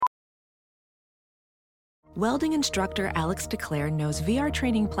Welding instructor Alex DeClaire knows VR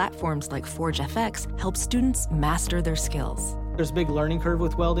training platforms like Forge FX help students master their skills. There's a big learning curve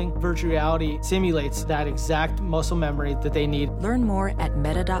with welding. Virtual reality simulates that exact muscle memory that they need. Learn more at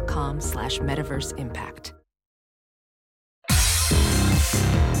meta.com/metaverseimpact.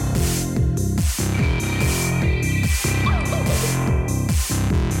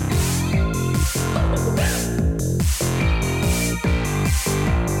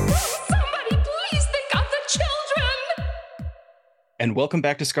 And welcome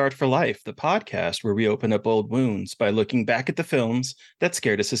back to Scarred for Life, the podcast where we open up old wounds by looking back at the films that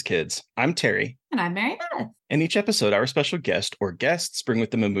scared us as kids. I'm Terry. And I'm Mary Beth. And each episode, our special guest or guests bring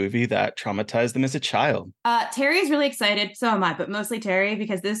with them a movie that traumatized them as a child. Terry's really excited, so am I, but mostly Terry,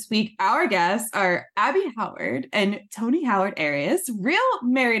 because this week our guests are Abby Howard and Tony Howard-Arias, real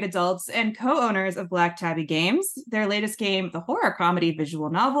married adults and co-owners of Black Tabby Games. Their latest game, the horror comedy visual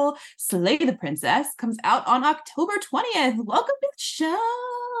novel, Slay the Princess, comes out on October 20th. Welcome to the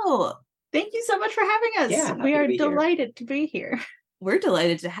show. Thank you so much for having us. Yeah, we are delighted to be here. We're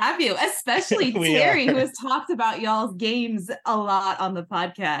delighted to have you, especially Terry, who has talked about y'all's games a lot on the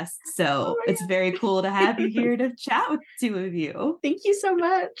podcast. So it's very cool to have you here to chat with the two of you. Thank you so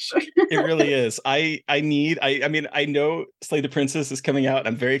much. It really is. I know Slay the Princess is coming out.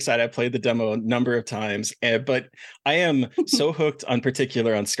 I'm very excited. I played the demo a number of times, but I am so hooked on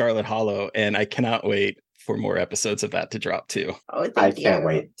Scarlet Hollow, and I cannot wait for more episodes of that to drop too. Oh, I can't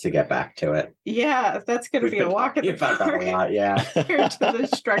wait to get back to it. Yeah, that's going to be a walk in the park. That a lot, yeah. Compared to the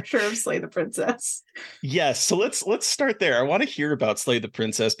structure of Slay the Princess. Yes, so let's start there. I want to hear about Slay the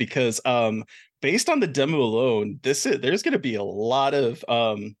Princess because based on the demo alone, there's going to be a lot of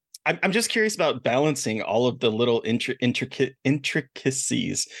I'm just curious about balancing all of the little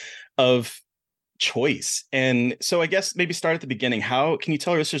intricacies of choice. And so I guess maybe start at the beginning. How can you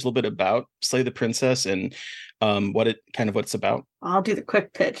tell our listeners a little bit about Slay the Princess and what it's about? I'll do the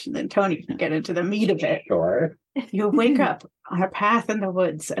quick pitch and then Tony can get into the meat of it. Sure. You wake up on a path in the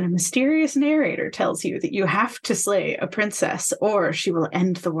woods and a mysterious narrator tells you that you have to slay a princess or she will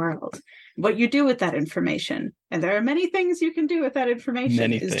end the world. What you do with that information, and there are many things you can do with that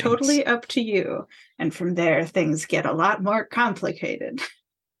information, is totally up to you. And from there, things get a lot more complicated.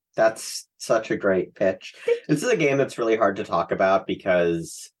 That's such a great pitch. This is a game that's really hard to talk about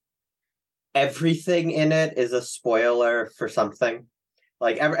because everything in it is a spoiler for something.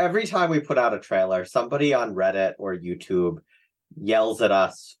 Like every time we put out a trailer, somebody on Reddit or YouTube yells at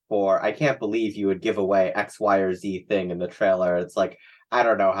us for, I can't believe you would give away X, Y, or Z thing in the trailer. It's like, I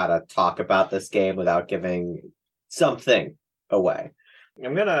don't know how to talk about this game without giving something away.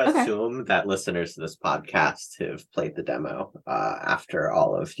 I'm going to assume that listeners to this podcast have played the demo after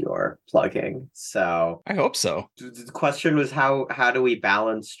all of your plugging. So I hope so. The question was how do we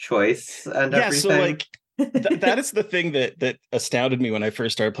balance choice and everything? So like that is the thing that astounded me when I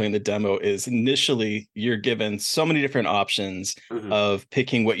first started playing the demo is initially you're given so many different options of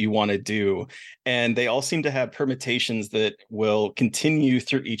picking what you want to do. And they all seem to have permutations that will continue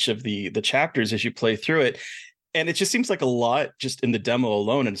through each of the chapters as you play through it. And it just seems like a lot just in the demo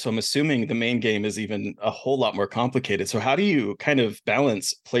alone. And so I'm assuming the main game is even a whole lot more complicated. So how do you kind of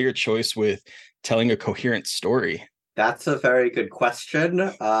balance player choice with telling a coherent story? That's a very good question.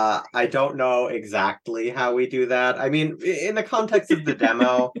 I don't know exactly how we do that. I mean, in the context of the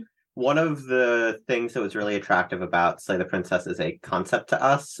demo, one of the things that was really attractive about Slay the Princess as a concept to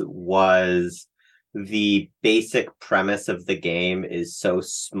us was the basic premise of the game is so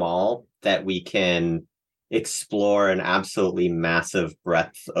small that we can explore an absolutely massive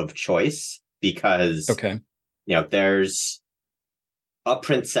breadth of choice because, there's a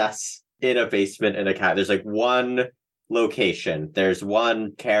princess in a basement in a cat. There's like one location. There's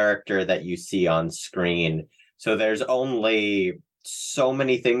one character that you see on screen. So there's only so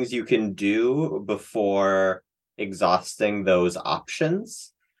many things you can do before exhausting those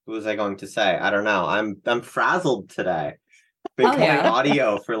options. What was I going to say? I don't know. I'm frazzled today. Been playing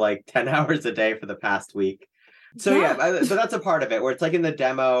audio for like 10 hours a day for the past week. So so that's a part of it where it's like in the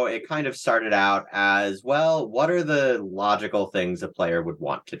demo, it kind of started out as, well, what are the logical things a player would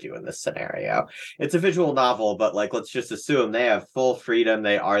want to do in this scenario? It's a visual novel, but like, let's just assume they have full freedom.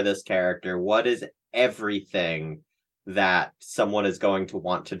 They are this character. What is everything that someone is going to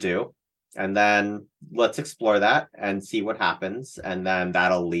want to do? And then let's explore that and see what happens. And then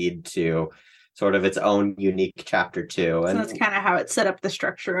that'll lead to sort of its own unique chapter 2. And so that's kind of how it set up the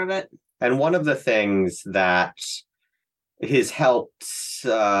structure of it. And one of the things that has helped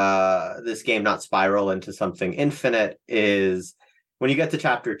this game not spiral into something infinite is when you get to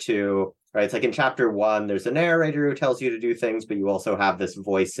chapter 2, right? It's like in chapter 1, there's a narrator who tells you to do things, but you also have this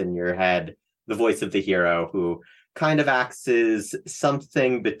voice in your head the voice of the hero, who kind of acts as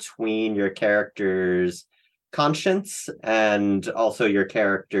something between your character's conscience and also your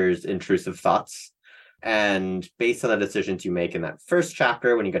character's intrusive thoughts. And based on the decisions you make in that first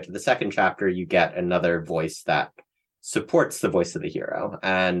chapter, when you get to the second chapter, you get another voice that supports the voice of the hero.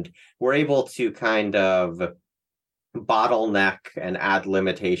 And we're able to kind of bottleneck and add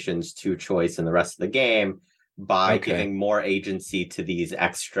limitations to choice in the rest of the game by giving more agency to these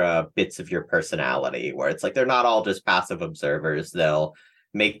extra bits of your personality, where it's like they're not all just passive observers. They'll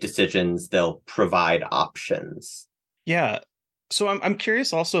make decisions, they'll provide options. Yeah. So I'm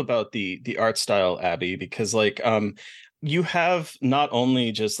curious also about the art style, Abby, because like you have not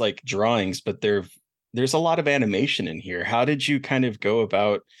only just like drawings, but there's a lot of animation in here. How did you kind of go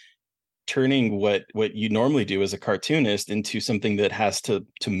about turning what you normally do as a cartoonist into something that has to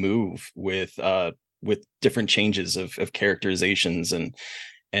move with different changes of characterizations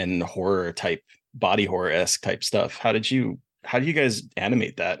and horror type, body horror-esque type stuff? How do you guys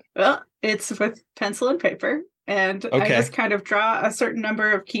animate that? Well, it's with pencil and paper. And I just kind of draw a certain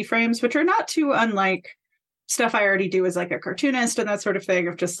number of keyframes, which are not too unlike stuff I already do as like a cartoonist and that sort of thing,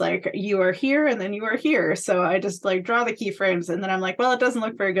 of just like, you are here and then you are here. So I just like draw the keyframes, and then I'm like, well, it doesn't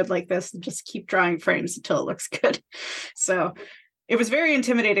look very good like this. Just keep drawing frames until it looks good. So it was very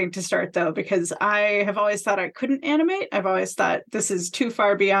intimidating to start, though, because I have always thought I couldn't animate. I've always thought this is too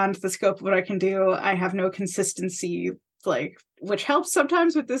far beyond the scope of what I can do. I have no consistency, like, which helps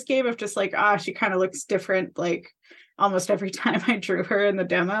sometimes with this game of just like, she kind of looks different, like almost every time I drew her in the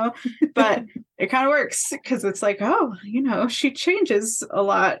demo. But it kind of works because it's like, she changes a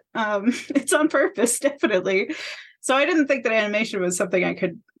lot. It's on purpose, definitely. So I didn't think that animation was something I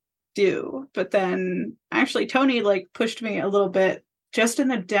could do. But then actually Tony like pushed me a little bit. Just in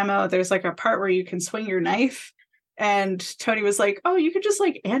the demo, there's like a part where you can swing your knife. And Tony was like, "Oh, you could just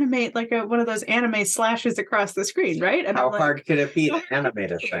like animate like one of those anime slashes across the screen, right?" And how hard could it be to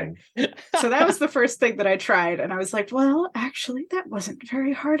animate a thing? So that was the first thing that I tried. And I was like, well, actually, that wasn't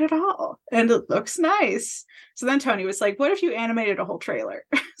very hard at all. And it looks nice. So then Tony was like, what if you animated a whole trailer?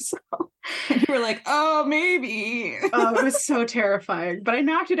 So and you were like, oh, maybe. Oh, it was so terrifying. But I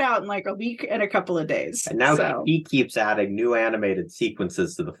knocked it out in like a week and a couple of days. And now he keeps adding new animated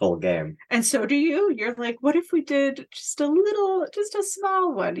sequences to the full game. And so do you. You're like, what if we did just a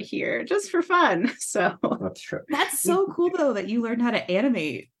small one here, just for fun? So that's true. That's so cool, though, that you learned how to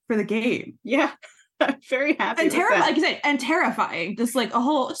animate for the game. Yeah. I'm very happy. And like you said, and terrifying. Just like a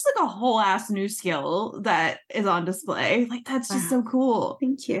whole ass new skill that is on display. Like, that's just so cool.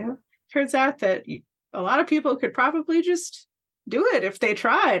 Thank you. Turns out that a lot of people could probably just do it if they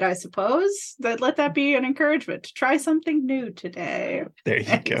tried, I suppose. Let that be an encouragement to try something new today. There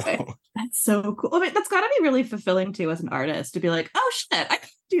you go. That's so cool. I mean, that's got to be really fulfilling too as an artist to be like, oh shit, I can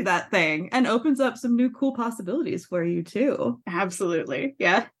do that thing, and opens up some new cool possibilities for you too. Absolutely.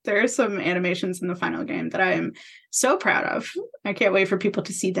 Yeah. There are some animations in the final game that I am so proud of. I can't wait for people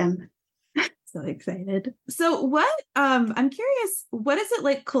to see them. So excited. So what, I'm curious, what is it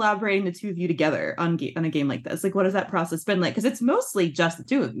like collaborating the two of you together on a game like this? Like, what has that process been like? Because it's mostly just the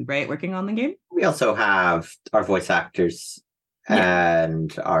two of you, right? Working on the game? We also have our voice actors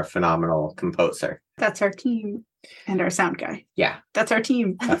and our phenomenal composer. That's our team. And our sound guy. Yeah. That's our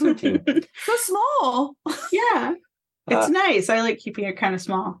team. That's our team. So small. Yeah. It's nice. I like keeping it kind of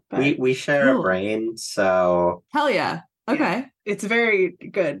small. But we share a brain, so... Hell yeah. Okay. Yeah, it's very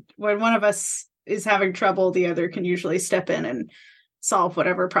good. When one of us is having trouble, the other can usually step in and solve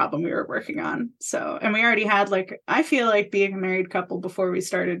whatever problem we were working on. So, and we already had I feel like being a married couple before we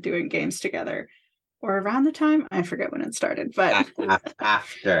started doing games together, or around the time, I forget when it started, but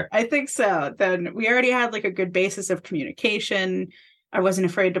after. I think so. Then we already had a good basis of communication. I wasn't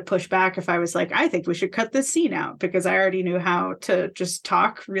afraid to push back if I was like, I think we should cut this scene out, because I already knew how to just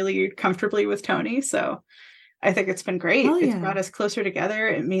talk really comfortably with Tony. So I think it's been great. Oh, yeah. It's brought us closer together.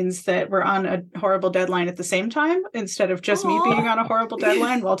 It means that we're on a horrible deadline at the same time, instead of just me being on a horrible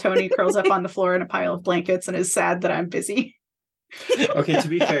deadline while Tony curls up on the floor in a pile of blankets and is sad that I'm busy. Okay, to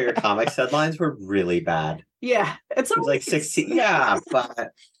be fair, your comics deadlines were really bad. Yeah. It was like 16. Yeah,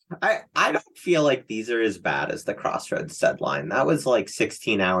 but I don't feel like these are as bad as the Crossroads deadline. That was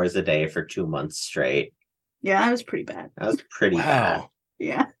 16 hours a day for 2 months straight. Yeah, that was pretty bad. That was pretty bad.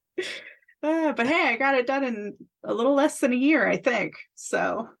 Yeah. But hey, I got it done in a little less than a year, I think.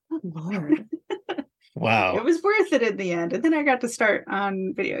 So, Lord. Wow. It was worth it in the end. And then I got to start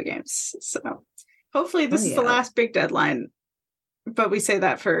on video games. So hopefully this is the last big deadline. But we say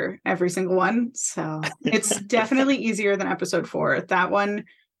that for every single one. So it's definitely easier than episode 4. That one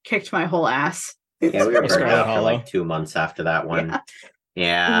kicked my whole ass. Yeah, we were burnt out for 2 months after that one. Yeah.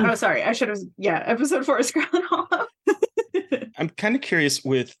 Yeah. Oh, sorry. I should have. Yeah, episode 4 is Scarlet Hollow. I'm kind of curious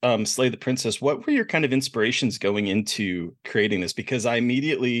with Slay the Princess, what were your kind of inspirations going into creating this? Because I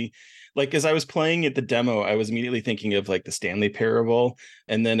immediately, like, as I was playing at the demo, I was immediately thinking of like the Stanley Parable.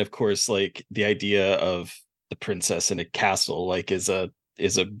 And then of course, like the idea of the princess in a castle, like is a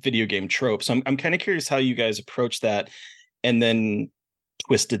video game trope. So I'm kind of curious how you guys approached that and then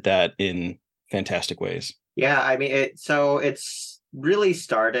twisted that in fantastic ways. Yeah, I mean, it's really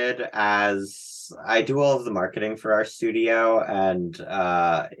started as I do all of the marketing for our studio, and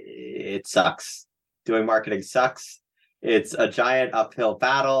it sucks. Doing marketing sucks. It's a giant uphill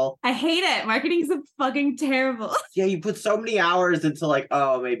battle. I hate it. Marketing's fucking terrible. Yeah, you put so many hours into like,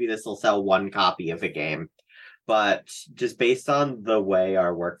 oh, maybe this will sell one copy of a game. But just based on the way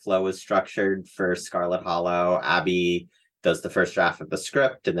our workflow is structured for Scarlet Hollow, Abby does the first draft of the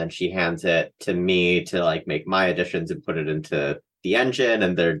script, and then she hands it to me to like make my additions and put it into the engine.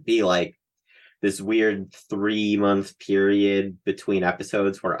 And there'd be like this weird 3-month period between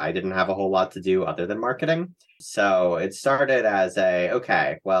episodes where I didn't have a whole lot to do other than marketing. So it started as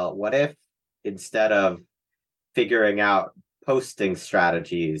okay, well, what if instead of figuring out posting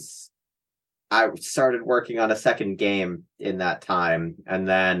strategies, I started working on a second game in that time. And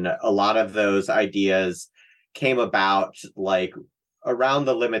then a lot of those ideas came about like around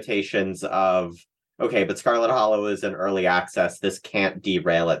the limitations of, okay, but Scarlet Hollow is in early access. This can't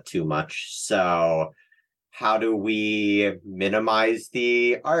derail it too much. So how do we minimize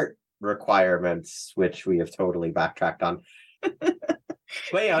the art requirements, which we have totally backtracked on? But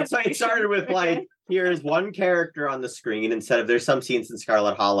yeah, so it started with like, here's one character on the screen instead of there's some scenes in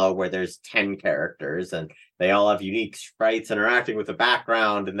Scarlet Hollow where there's 10 characters and they all have unique sprites interacting with the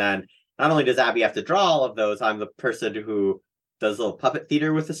background. And then not only does Abby have to draw all of those, I'm the person who does a little puppet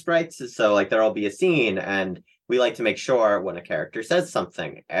theater with the sprites. So like there'll be a scene and we like to make sure when a character says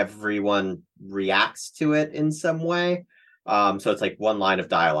something, everyone reacts to it in some way. So it's like one line of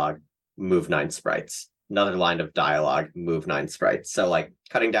dialogue, move 9 sprites. Another line of dialogue, move 9 sprites. So like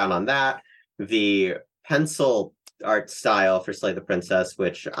cutting down on that, the pencil art style for Slay the Princess,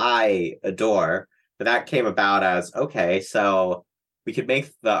 which I adore, but that came about as, okay, so we could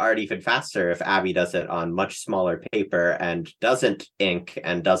make the art even faster if Abby does it on much smaller paper and doesn't ink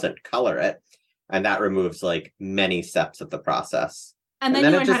and doesn't color it. And that removes like many steps of the process. And then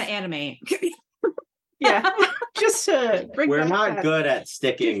you learn how to animate. Yeah. Just to bring We're not good at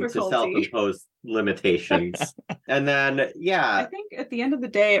sticking to self-imposed limitations. And then, yeah. I think at the end of the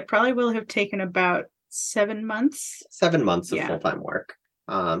day, it probably will have taken about 7 months. 7 months of full-time work,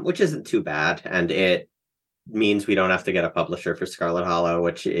 which isn't too bad. And it means we don't have to get a publisher for Scarlet Hollow,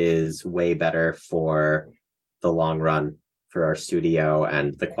 which is way better for the long run for our studio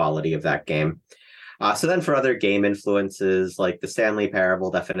and the quality of that game. So then for other game influences, like the Stanley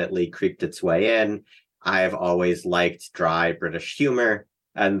Parable definitely creeped its way in. I've always liked dry British humor.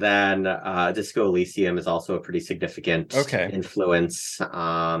 And then Disco Elysium is also a pretty significant influence.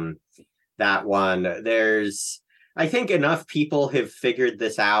 That one, I think enough people have figured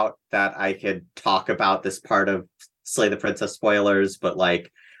this out that I could talk about this part of Slay the Princess spoilers, but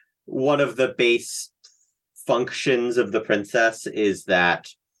like one of the base functions of the princess is that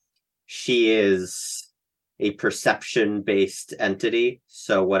she is a perception-based entity.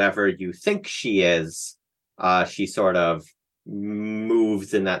 So whatever you think she is, she sort of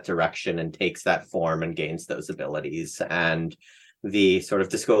moves in that direction and takes that form and gains those abilities. And the sort of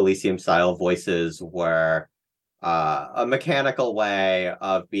Disco Elysium style voices were a mechanical way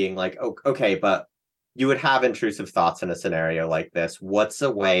of being like, okay, but you would have intrusive thoughts in a scenario like this. What's a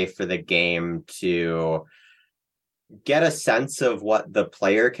way for the game to get a sense of what the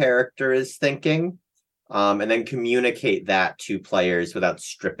player character is thinking, and then communicate that to players without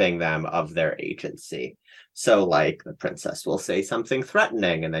stripping them of their agency? So like the princess will say something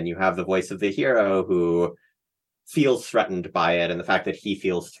threatening, and then you have the voice of the hero who feels threatened by it, and the fact that he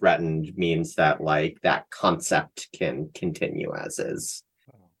feels threatened means that like that concept can continue as is.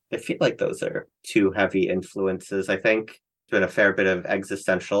 I feel like those are 2 heavy influences. I think there's been a fair bit of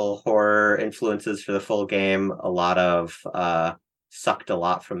existential horror influences for the full game. A lot of sucked a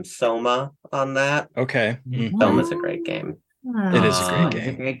lot from Soma on that. Okay. Soma's a great game. It is a great game. It's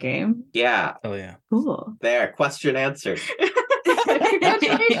a great game. Yeah. Oh yeah. Cool. There, question answered.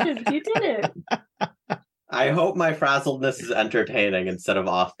 Congratulations, you did it. I hope my frazzledness is entertaining instead of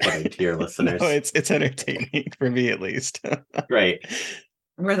off-putting to your listeners. No, it's entertaining for me at least. Great.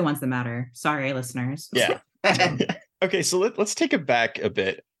 We're the ones that matter. Sorry, listeners. Yeah. Okay, so let's take it back a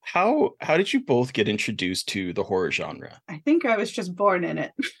bit. How did you both get introduced to the horror genre? I think I was just born in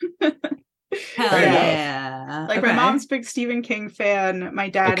it. Hell Fair enough. yeah. Like my mom's a big Stephen King fan. My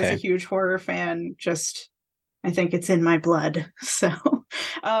dad is a huge horror fan. Just, I think it's in my blood. So,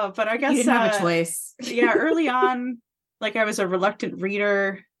 but I guess you didn't have a choice. Yeah, early on, like I was a reluctant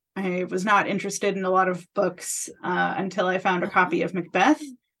reader. I was not interested in a lot of books until I found a copy of Macbeth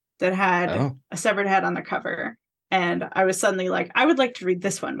that had a severed head on the cover. And I was suddenly like, I would like to read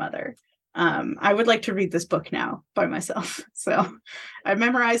this one, Mother. I would like to read this book now by myself. So I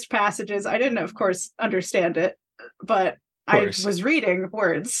memorized passages. I didn't, of course, understand it, but I was reading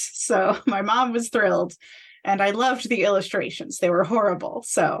words. So my mom was thrilled. And I loved the illustrations. They were horrible.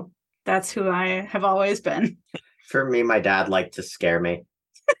 So that's who I have always been. For me, my dad liked to scare me.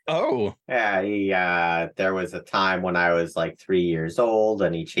 Oh. Yeah, there was a time when I was like 3 years old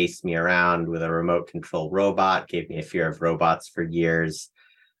and he chased me around with a remote control robot, gave me a fear of robots for years.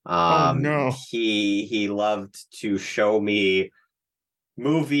 Oh no. He loved to show me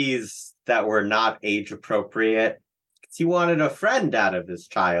movies that were not age appropriate because he wanted a friend out of his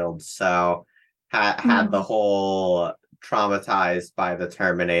child. So had the whole traumatized by the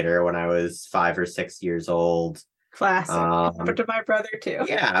Terminator when I was 5 or 6 years old. Classic. Happened to my brother too.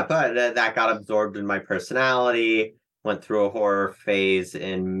 Yeah, but that got absorbed in my personality. Went through a horror phase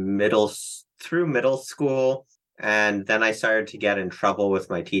in middle school, and then I started to get in trouble with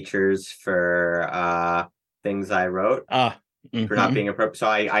my teachers for things I wrote for not being appropriate. So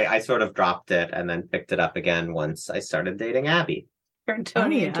I sort of dropped it and then picked it up again once I started dating Abby. Turned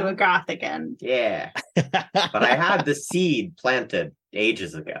Tony into a goth again. Yeah, but I had the seed planted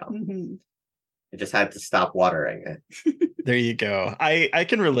ages ago. Mm-hmm. I just had to stop watering it. There you go. I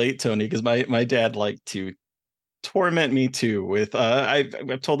can relate, Tony, because my dad liked to torment me too with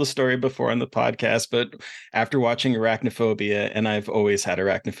I've told the story before on the podcast, but after watching Arachnophobia, and I've always had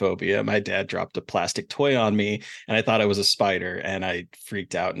arachnophobia, my dad dropped a plastic toy on me and I thought I was a spider and I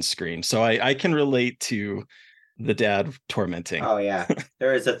freaked out and screamed. So I can relate to the dad tormenting. Oh yeah.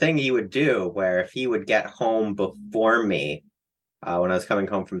 There was a thing he would do where if he would get home before me, when I was coming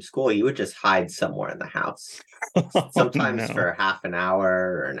home from school, he would just hide somewhere in the house. Sometimes for half an hour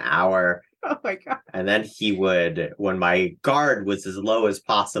or an hour. Oh my God. And then he would, when my guard was as low as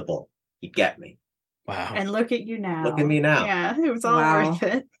possible, he'd get me. Wow. And look at you now. Look at me now. Yeah, it was all worth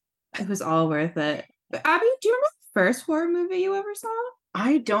it. It was all worth it. But Abby, do you remember the first horror movie you ever saw?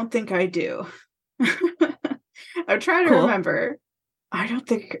 I don't think I do. I'm trying to remember. I don't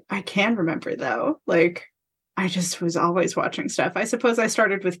think I can remember though. Like, I just was always watching stuff. I suppose I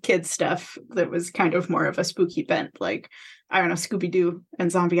started with kids stuff that was kind of more of a spooky bent, like, I don't know, Scooby-Doo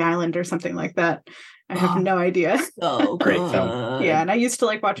and Zombie Island or something like that. I have no idea. So great film. Yeah, and I used to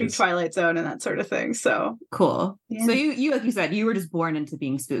like watching Twilight Zone and that sort of thing. So cool. Yeah. So you like you said, you were just born into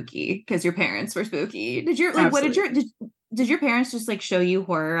being spooky because your parents were spooky. Did your like did your parents just like show you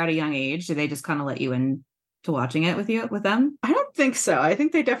horror at a young age? Did they just kind of let you in to watching it with them? I don't think so. I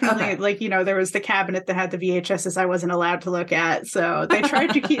think they definitely like, you know, there was the cabinet that had the VHSs I wasn't allowed to look at. So they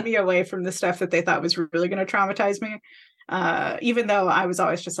tried to keep me away from the stuff that they thought was really going to traumatize me. Even though I was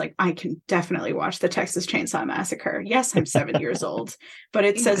always just like, I can definitely watch the Texas Chainsaw Massacre. Yes, I'm 7 years old, but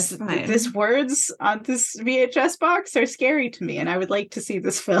it says this words on this VHS box are scary to me and I would like to see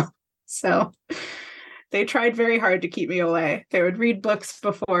this film. So they tried very hard to keep me away. They would read books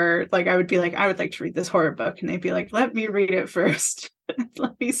before, like I would be like, I would like to read this horror book. And they'd be like, let me read it first.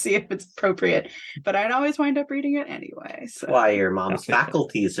 Let me see if it's appropriate. But I'd always wind up reading it anyway. So. Why your mom's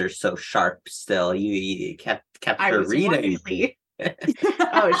faculties are so sharp still. You kept her reading.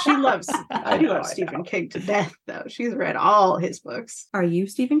 Oh, she loves Stephen King to death, though. She's read all his books. Are you a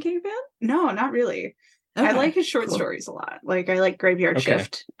Stephen King fan? No, not really. Okay. I like his short stories a lot. Like I like Graveyard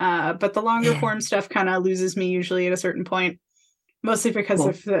Shift. But the longer form stuff kind of loses me usually at a certain point. Mostly because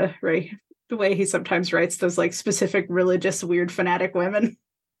of the way he sometimes writes those like specific religious weird fanatic women.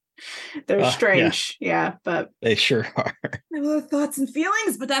 They're strange. Yeah, but they sure are. I have thoughts and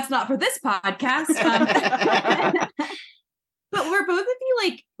feelings, but that's not for this podcast. But were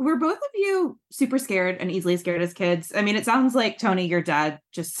both of you super scared and easily scared as kids? I mean, it sounds like Tony, your dad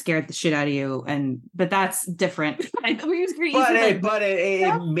just scared the shit out of you, but that's different.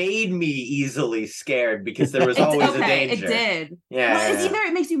 It made me easily scared because there was always a danger. It did. Yeah. Well, it's either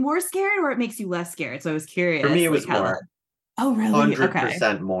it makes you more scared or it makes you less scared. So I was curious. For me, it was more. Oh, really?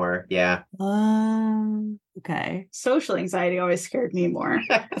 100% more. Yeah. Okay. Social anxiety always scared me more.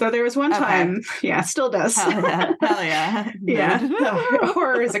 So there was one time, still does. Hell yeah. Yeah.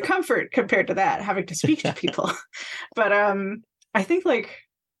 Horror is a comfort compared to that, having to speak to people. But I think like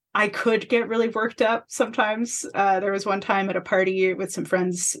I could get really worked up sometimes. There was one time at a party with some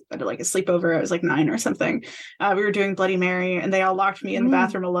friends at like a sleepover. I was like 9 or something. We were doing Bloody Mary and they all locked me in the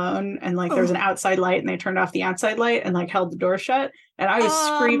bathroom alone. And like there was an outside light and they turned off the outside light and like held the door shut. And I was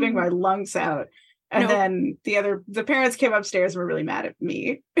screaming my lungs out. And then the parents came upstairs and were really mad at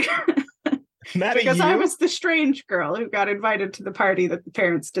me. Mad because at you? I was the strange girl who got invited to the party that the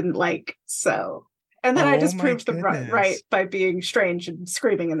parents didn't like. So... And then I just proved them right by being strange and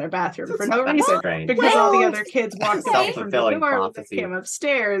screaming in their bathroom for no reason. Strange. Because all the other kids walked out from the door when prophecy. they came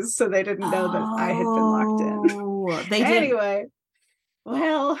upstairs, so they didn't know that I had been locked in. They did. Anyway,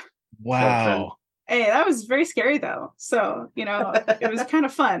 well... Wow. Hey, that was very scary, though. So, you know, it was kind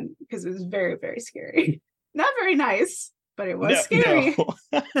of fun, because it was very, very scary. Not very nice, but it was scary.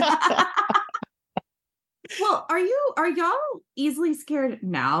 No. Well, are y'all easily scared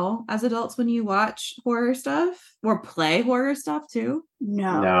now as adults when you watch horror stuff or play horror stuff too?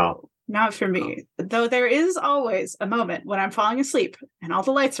 No, not for me. Though there is always a moment when I'm falling asleep and all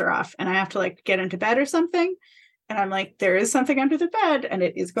the lights are off and I have to like get into bed or something. And I'm like, there is something under the bed and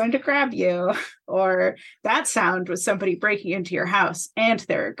it is going to grab you. Or that sound was somebody breaking into your house and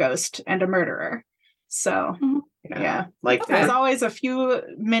they're a ghost and a murderer. So yeah, like there's always a few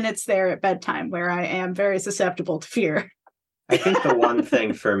minutes there at bedtime where I am very susceptible to fear. I think the one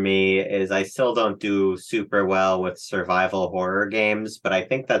thing for me is I still don't do super well with survival horror games, but I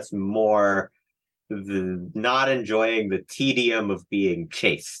think that's more the not enjoying the tedium of being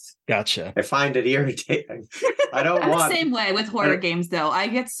chased. Gotcha. I find it irritating. I don't I'm want... the same way with horror games, though. I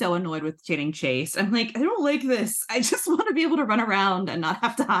get so annoyed with getting chased. I'm like, I don't like this. I just want to be able to run around and not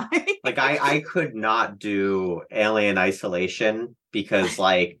have to hide. Like, I could not do Alien Isolation because,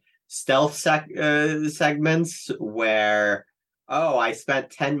 like, stealth segments where, I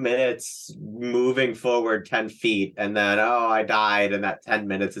spent 10 minutes moving forward 10 feet and then, I died and that 10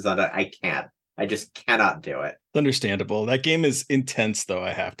 minutes is under... I can't. I just cannot do it. It's understandable. That game is intense, though,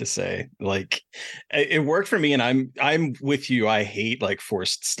 I have to say. Like, it worked for me, and I'm with you. I hate like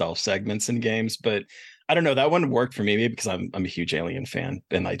forced stealth segments in games, but I don't know. That one worked for me, maybe because I'm a huge Alien fan,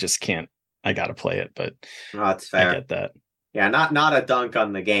 and I just can't. I gotta play it, but that's fair. I get that. Yeah, not a dunk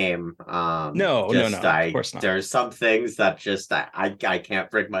on the game. No, of course not. There's some things that just I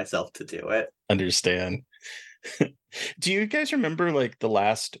can't bring myself to do it. Understand. Do you guys remember like the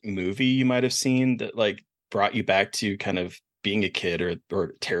last movie you might have seen that like brought you back to kind of being a kid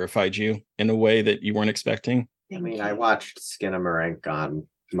or terrified you in a way that you weren't expecting? I mean, I watched Skinamarink on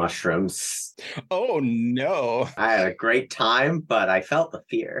mushrooms. Oh no. I had a great time, but I felt the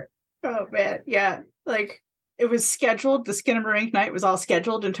fear. Oh man, yeah. Like it was scheduled, the Skinamarink night was all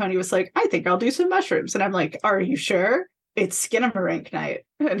scheduled, and Tony was like, I think I'll do some mushrooms. And I'm like, are you sure? It's Skinamarink night.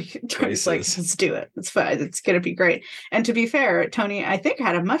 And Tony's like, let's do it. It's fine. It's going to be great. And to be fair, Tony, I think,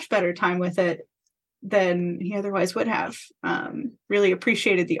 had a much better time with it than he otherwise would have. Really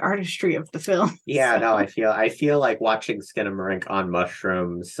appreciated the artistry of the film. Yeah, no, I feel like watching Skinamarink on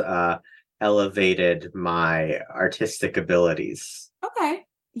mushrooms elevated my artistic abilities. Okay.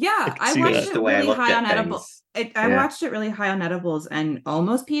 Yeah, I see watched that. it really high on edibles. I watched it really high on edibles and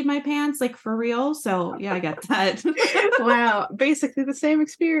almost peed my pants, like for real. So yeah, I get that. Wow, basically the same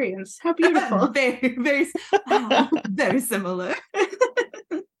experience. How beautiful. Very, very, very similar.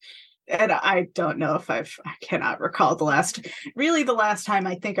 And I don't know if I cannot recall the last time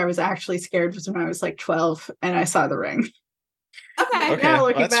I think I was actually scared was when I was like 12 and I saw The Ring. Okay. Now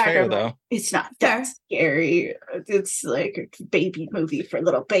looking that's back, fair, I'm though. like, it's not that scary. It's like a baby movie for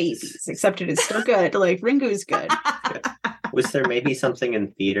little babies, except it is still good. Like Ringu's good. Was there maybe something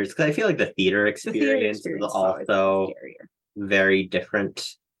in theaters? Because I feel like the theater experience is also very different.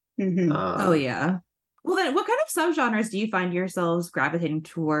 Mm-hmm. Oh yeah. Well then, what kind of subgenres do you find yourselves gravitating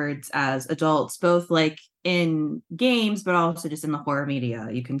towards as adults, both like in games, but also just in the horror media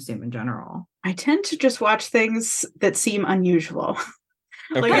you consume in general? I tend to just watch things that seem unusual.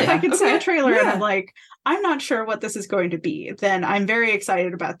 Okay. Like if I can see a trailer and I'm like, I'm not sure what this is going to be, then I'm very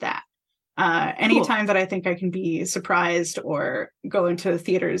excited about that. Anytime that I think I can be surprised or go into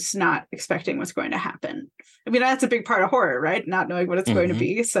theaters not expecting what's going to happen. I mean, that's a big part of horror, right? Not knowing what it's going to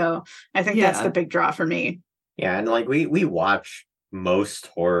be. So I think that's the big draw for me. Yeah, and like we watch most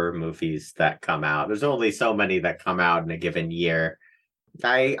horror movies that come out. There's only so many that come out in a given year.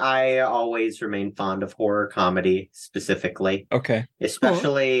 I always remain fond of horror comedy specifically. Okay.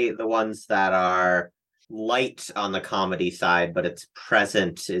 Especially the ones that are light on the comedy side, but its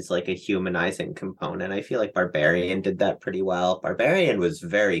present is like a humanizing component. I feel like Barbarian did that pretty well. Barbarian was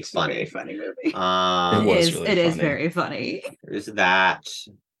very funny. It's a very funny movie. It is very funny. There's that.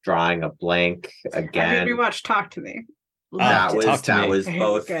 Drawing a blank again. I rewatched Talk to Me. That me. was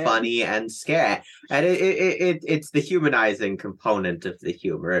both funny and scary, and it's the humanizing component of the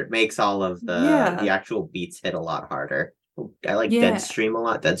humor. It makes all of the actual beats hit a lot harder. I like Deadstream a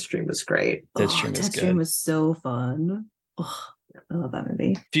lot. Deadstream was great. Deadstream was so fun. Oh, I love that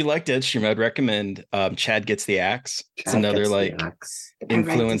movie. If you like Deadstream, I'd recommend Chad Gets the Axe. It's another like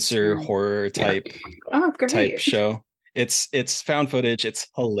influencer horror type show. It's found footage. It's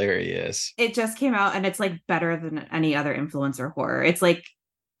hilarious. It just came out and it's like better than any other influencer horror. It's like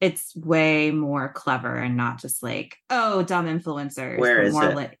it's way more clever and not just like, oh, dumb influencers. Where is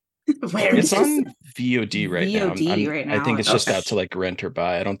it? Like, it's on VOD right now. I think it's just out to like rent or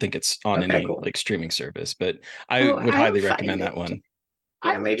buy. I don't think it's on any like streaming service, but I would highly recommend that one.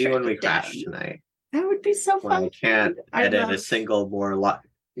 Yeah, maybe when we crash tonight. That would be so fun. I can't edit a single more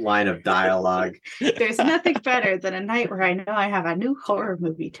line of dialogue. There's nothing better than a night where I know I have a new horror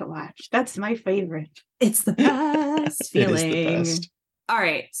movie to watch. That's my favorite. It's the best feeling. It is the best. All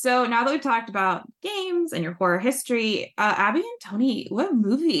right. So now that we've talked about games and your horror history, Abby and Tony, what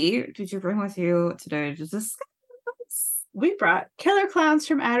movie did you bring with you today to discuss? We brought Killer Klowns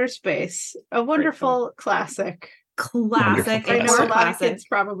from Outer Space, a wonderful classic. I know a lot of kids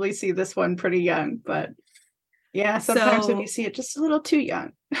probably see this one pretty young, but yeah, sometimes when you see it just a little too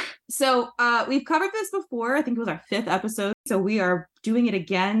young. So we've covered this before. I think it was our 5th episode. So we are doing it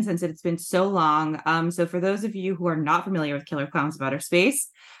again since it's been so long. So for those of you who are not familiar with Killer Klowns of Outer Space,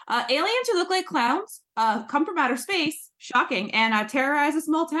 aliens who look like clowns come from outer space, shocking, and terrorize a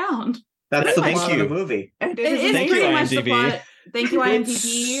small town. That's the plot of the movie. It is pretty much the plot. Thank you, IMDb.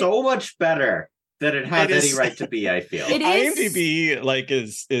 It's so much better than it has any right to be, I feel. IMDb like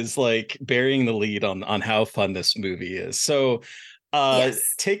is like burying the lead on how fun this movie is. So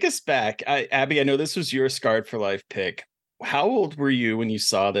take us back. Abby, I know this was your Scarred for Life pick. How old were you when you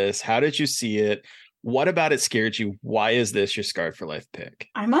saw this? How did you see it? What about it scared you? Why is this your Scarred for Life pick?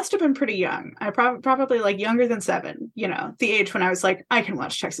 I must have been pretty young. I probably like younger than 7, the age when I was like, I can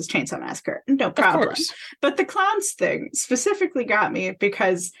watch Texas Chainsaw Massacre. No problem. But the clowns thing specifically got me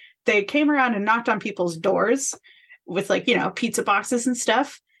because they came around and knocked on people's doors with like, pizza boxes and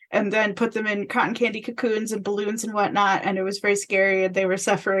stuff, and then put them in cotton candy cocoons and balloons and whatnot. And it was very scary, and they were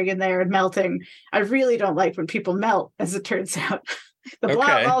suffering in there and melting. I really don't like when people melt, as it turns out. The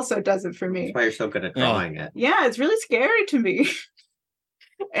blob also does it for me. That's why you're so good at drawing it. Yeah, it's really scary to me.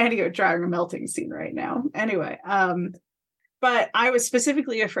 Anyway, drawing a melting scene right now. Anyway, but I was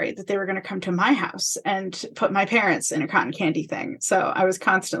specifically afraid that they were going to come to my house and put my parents in a cotton candy thing. So I was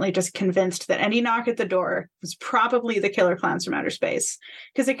constantly just convinced that any knock at the door was probably the Killer Klowns from Outer Space,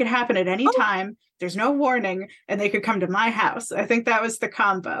 because it could happen at any time. There's no warning, and they could come to my house. I think that was the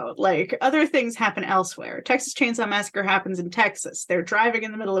combo. Like, other things happen elsewhere. Texas Chainsaw Massacre happens in Texas. They're driving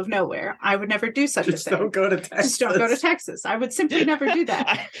in the middle of nowhere. I would never do such a thing. Just don't go to Texas. Just don't go to Texas. I would simply never do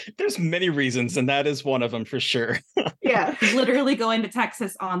that. There's many reasons, and that is one of them for sure. Yeah. Literally going to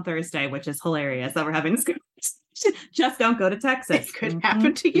Texas on Thursday, which is hilarious that we're having this conversation. Just don't go to Texas. It could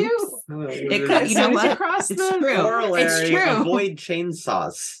happen to you. It could. You know what? It's true. It's true. Avoid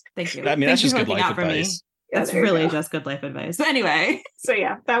chainsaws. Thank you. I mean, that's just good life advice. That's really just good life advice. But anyway. So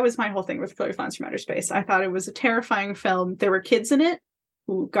yeah, that was my whole thing with Killer Klowns from Outer Space. I thought it was a terrifying film. There were kids in it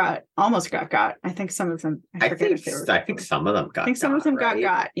who almost got. I think some of them. I think some of them got. I think some of them got.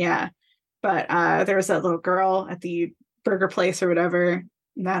 Yeah, but there was that little girl at the burger place or whatever.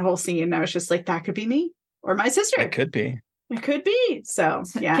 That whole scene, I was just like, that could be me or my sister. It could be. It could be. So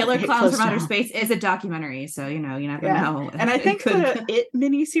yeah, Killer Klowns from Outer Space is a documentary, so you never know. And I think the It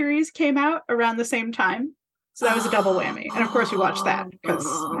miniseries came out around the same time, so that was a double whammy. And of course, we watched that because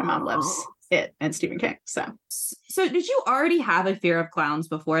my mom loves It and Stephen King. So did you already have a fear of clowns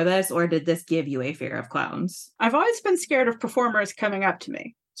before this, or did this give you a fear of clowns? I've always been scared of performers coming up to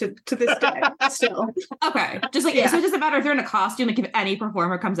me. To this day, still. Okay. Just like, so it doesn't matter if they're in a costume, like if any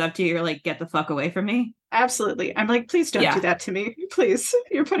performer comes up to you, you're like, get the fuck away from me. Absolutely. I'm like, please don't do that to me. Please.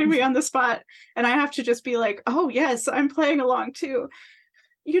 You're putting me on the spot. And I have to just be like, oh yes, I'm playing along too.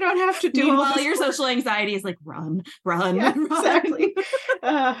 You don't have to do all this. Your social anxiety is like, run. Yeah, exactly.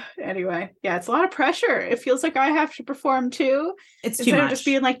 Anyway, yeah, it's a lot of pressure. It feels like I have to perform too. It's instead too much. of just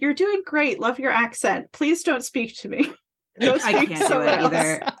being like, you're doing great. Love your accent. Please don't speak to me. I can't do it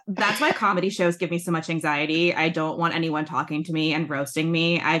either. That's why comedy shows give me so much anxiety. I don't want anyone talking to me and roasting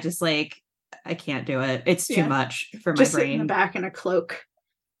me. I just I can't do it. It's too much for my brain. Sit in the back in a cloak.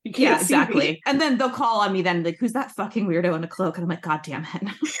 You can't see exactly. me. And then they'll call on me then, like, who's that fucking weirdo in a cloak? And I'm like, God damn it.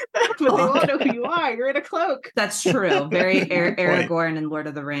 But they won't know who you are. You're in a cloak. That's true. Very Aragorn and Lord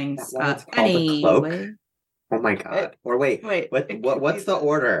of the Rings. Anyway. Oh my God. Or wait. What's the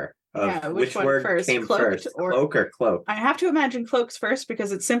order? of which one word first, came cloaked first, or- cloak or cloak. I have to imagine cloaks first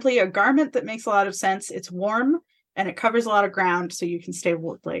because it's simply a garment that makes a lot of sense. It's warm and it covers a lot of ground, so you can stay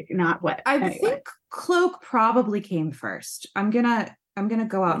like not wet. I Anyway, think cloak probably came first. I'm gonna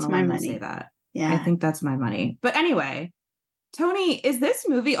go out That's on a my limb and money. say that. yeah. I think that's my money. But anyway, Tony, is this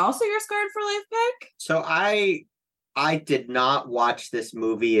movie also your Scarred for Life pick? So I did not watch this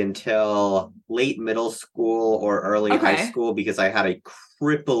movie until late middle school or early high Okay. school because I had a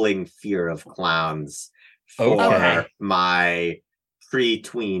crippling fear of clowns for Okay. my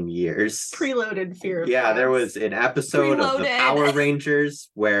pre-tween years. Preloaded fear of Yeah, there clowns. was an episode of the Preloaded. Power Rangers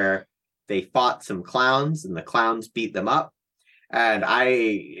where they fought some clowns and the clowns beat them up. And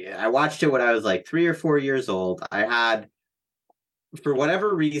I watched it when I was like 3 or 4 years old. I had, for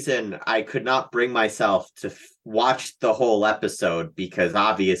whatever reason, I could not bring myself to watch the whole episode because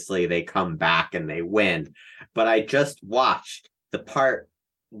obviously they come back and they win. But I just watched the part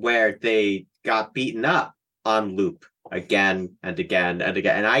where they got beaten up on loop again and again and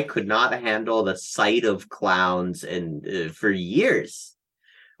again. And I could not handle the sight of clowns for years.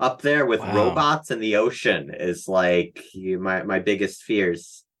 Up there with Wow. robots in the ocean is like my biggest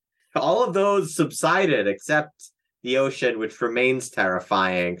fears. All of those subsided except the ocean, which remains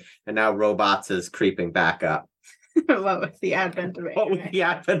terrifying, and now robots is creeping back up. What with the advent of What with AI? the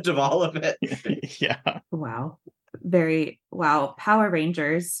advent of all of it? Yeah. Wow. Power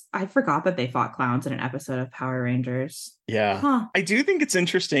Rangers. I forgot that they fought clowns in an episode of Power Rangers. Yeah. Huh. I do think it's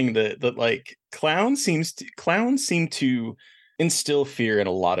interesting that like clowns seem to instill fear in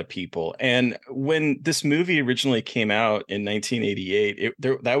a lot of people. And when this movie originally came out in 1988,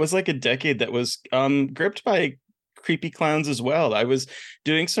 that was like a decade that was gripped by creepy clowns as well. I was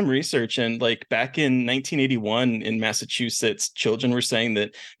doing some research, and like back in 1981 in Massachusetts, children were saying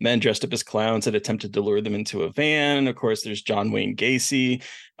that men dressed up as clowns had attempted to lure them into a van. Of course, there's John Wayne Gacy,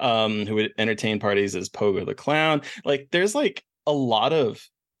 who would entertain parties as Pogo the Clown. Like there's like a lot of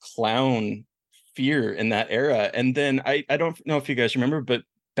clown fear in that era. And then I don't know if you guys remember, but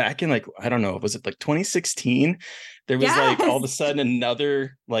back in like, I don't know, was it like 2016? There was like all of a sudden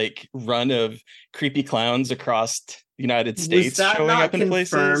another like run of creepy clowns across the United States Was that showing not up in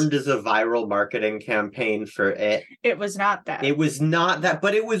places. confirmed as a viral marketing campaign for it? It was not that. It was not that,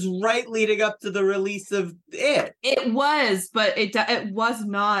 but it was right leading up to the release of it. It was, but it was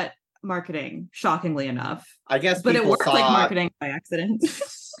not marketing, shockingly enough. I guess But it people worked like marketing by accident.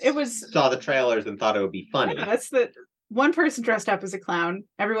 It was saw the trailers and thought it would be funny. Yeah, that's the one person dressed up as a clown.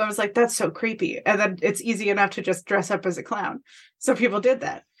 Everyone was like, "That's so creepy," and then it's easy enough to just dress up as a clown. So people did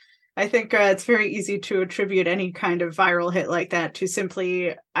that. I think it's very easy to attribute any kind of viral hit like that to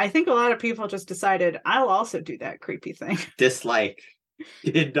simply. I think a lot of people just decided, "I'll also do that creepy thing." Dislike.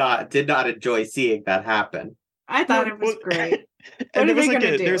 Did not enjoy seeing that happen. I thought it was great. And there are was they like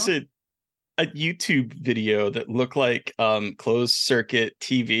gonna there's do? a YouTube video that looked like closed circuit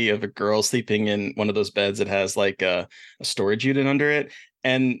TV of a girl sleeping in one of those beds that has like a storage unit under it,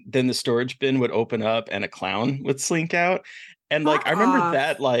 and then the storage bin would open up and a clown would slink out. And like I remember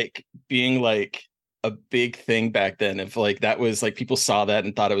that like being like a big thing back then. If like that was like people saw that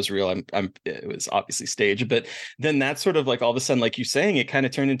and thought it was real. It was obviously staged, but then that sort of like all of a sudden, like you saying, it kind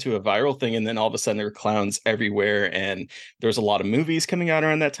of turned into a viral thing, and then all of a sudden there were clowns everywhere, and there's a lot of movies coming out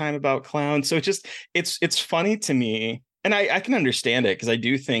around that time about clowns. So it's funny to me, and I can understand it because I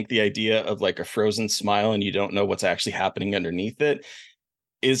do think the idea of like a frozen smile and you don't know what's actually happening underneath it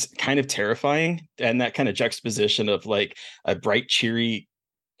is kind of terrifying, and that kind of juxtaposition of like a bright, cheery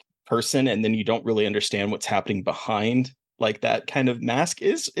person and then you don't really understand what's happening behind like that kind of mask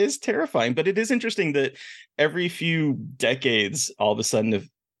is terrifying. But it is interesting that every few decades all of a sudden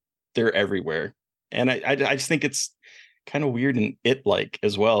they're everywhere, and I just think it's kind of weird and it like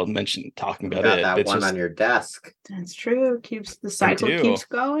as well. Talking about got it, that it's one just, on your desk. That's true. Keeps the cycle do. keeps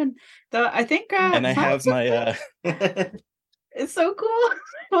going. I think and I have my it's so cool.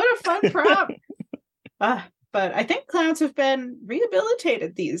 What a fun prop. But I think clowns have been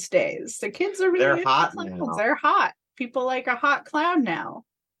rehabilitated these days. The kids are really They're into hot clowns. now. They're hot. People like a hot clown now.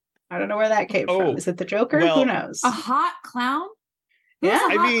 I don't know where that came from. Is it the Joker? well, Who knows? A hot clown? Who's Yeah, a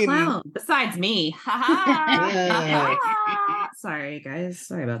hot I mean- clown besides me? Sorry, guys.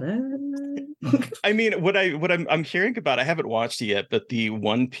 Sorry about that. I mean, what I'm hearing about, I haven't watched it yet, but the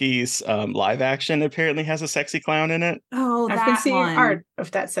One Piece live action apparently has a sexy clown in it. Oh, I've that been seeing one. art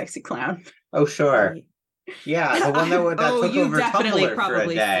of that sexy clown. Oh, sure. Yeah, the one that Oh, took you over definitely Tumblr for a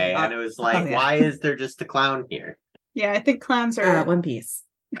probably day, saw- and it was like, Oh, yeah. why is there just a clown here? Yeah, I think clowns are. One Piece.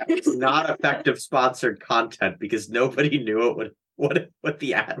 It's not effective sponsored content because nobody knew what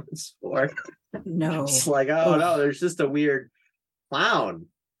the ad was for. No. It's like, oh no, there's just a weird clown.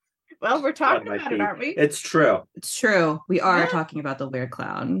 Well, we're talking On my about it, feet. aren't we? It's true. It's true. We are Yeah. talking about the weird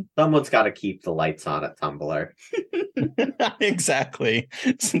clown. Someone's got to keep the lights on at Tumblr. Exactly.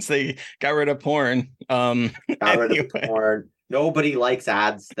 Since they got rid of porn. Got rid of Anyway. porn. Nobody likes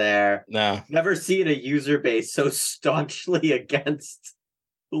ads there. No. Never seen a user base so staunchly against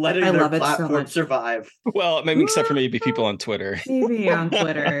letting I their love it so platform much. survive. Well, maybe except for maybe people on Twitter. Maybe on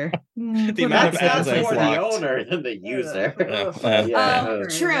Twitter. The amount of That's ads I've more the blocked. owner than the user.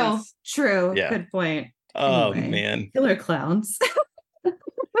 Yeah. True. Yeah. Good point. Oh Anyway. man. Killer clowns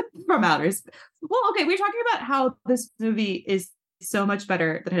from outer space. Well, okay, we're talking about how this movie is so much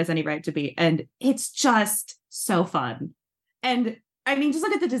better than it has any right to be, and it's just so fun. And I mean, just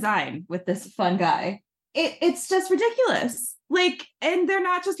look at the design with this fun guy. It's just ridiculous. Like, and they're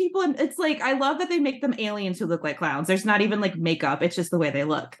not just people, and it's like, I love that they make them aliens who look like clowns. There's not even like makeup, it's just the way they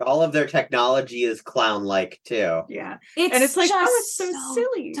look. All of their technology is clown-like too. Yeah. And it's like, just oh, it's so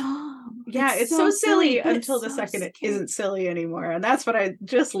silly. Dumb. Yeah, it's so silly but until it's the so second it scary. isn't silly anymore. And that's what I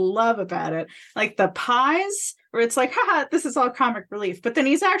just love about it. Like the pies, where it's like, haha, this is all comic relief. But then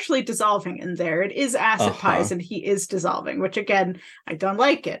he's actually dissolving in there. It is acid pies and he is dissolving, which again, I don't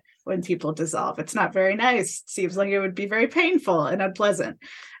like it when people dissolve. It's not very nice. It seems like it would be very painful and unpleasant.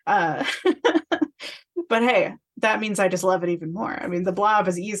 But hey, that means I just love it even more. I mean, The Blob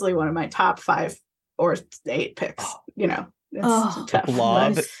is easily one of my top 5 or 8 picks, you know. It's tough. The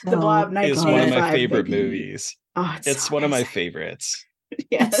Blob The Blob is one of my 1985, favorite baby. movies. Oh, It's so one of my amazing. favorites.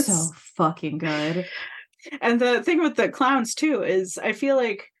 Yes. It's so fucking good. And the thing with the clowns too is I feel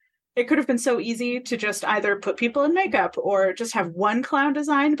like it could have been so easy to just either put people in makeup or just have one clown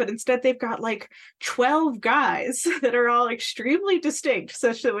design, but instead they've got like 12 guys that are all extremely distinct,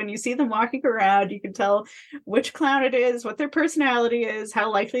 such that when you see them walking around, you can tell which clown it is, what their personality is,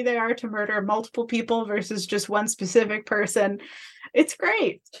 how likely they are to murder multiple people versus just one specific person. It's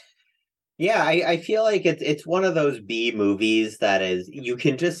great. Yeah, I feel like it's one of those B movies that is, you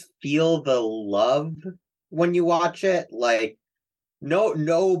can just feel the love when you watch it. Like,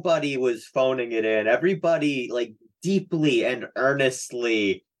 nobody was phoning it in. Everybody like deeply and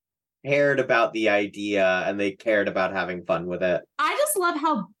earnestly cared about the idea, and they cared about having fun with it. I just love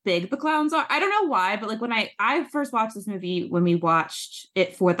how big the clowns are. I don't know why, but like when I first watched this movie, when we watched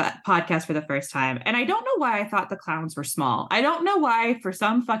it for that podcast for the first time, and I don't know why I thought the clowns were small. I don't know why, for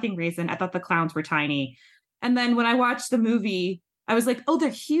some fucking reason, I thought the clowns were tiny. And then when I watched the movie, I was like, oh, they're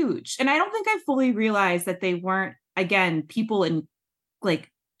huge. And I don't think I fully realized that they weren't, again, people in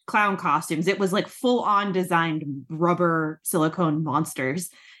like clown costumes. It was like full on designed rubber silicone monsters.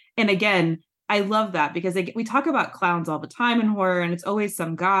 And again, I love that because we talk about clowns all the time in horror, and it's always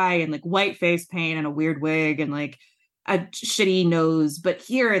some guy in like white face paint and a weird wig and like a shitty nose. But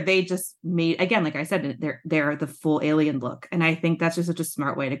here they just made, again, like I said, they're the full alien look. And I think that's just such a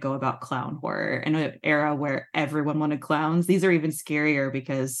smart way to go about clown horror in an era where everyone wanted clowns. These are even scarier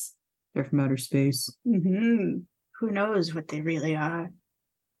because they're from outer space. Mm-hmm. Who knows what they really are?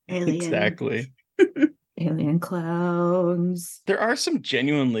 Alien. Exactly. Alien clowns. There are some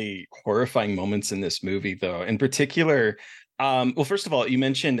genuinely horrifying moments in this movie, though. In particular, well, first of all, you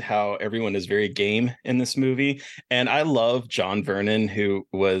mentioned how everyone is very game in this movie. And I love John Vernon, who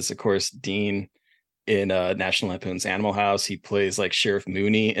was, of course, Dean in National Lampoon's Animal House. He plays like Sheriff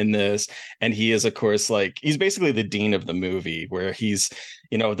Mooney in this. And he is, of course, like, he's basically the dean of the movie, where he's,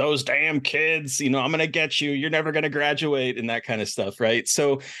 you know, those damn kids, you know, I'm going to get you. You're never going to graduate and that kind of stuff. Right.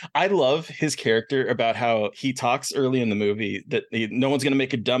 So I love his character about how he talks early in the movie that no one's going to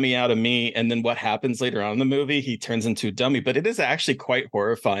make a dummy out of me. And then what happens later on in the movie, he turns into a dummy. But it is actually quite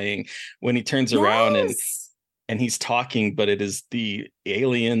horrifying when he turns around and he's talking, but it is the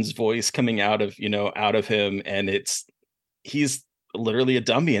alien's voice coming out of him. And he's literally a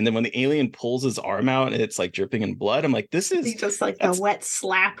dummy. And then when the alien pulls his arm out and it's like dripping in blood, I'm like, this is just like a wet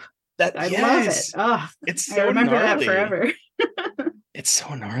slap. That I love it. Oh, it's so I remember gnarly. that forever. It's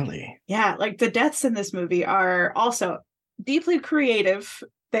so gnarly. Yeah, like the deaths in this movie are also deeply creative.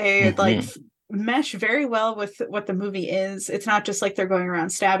 They like mesh very well with what the movie is. It's not just like they're going around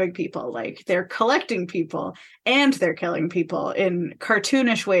stabbing people, like they're collecting people and they're killing people in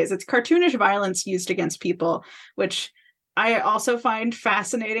cartoonish ways. It's cartoonish violence used against people, which I also find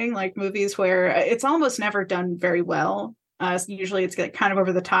fascinating, like movies where it's almost never done very well. Usually it's like kind of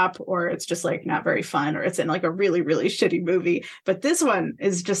over the top, or it's just like not very fun, or it's in like a really, really shitty movie. But this one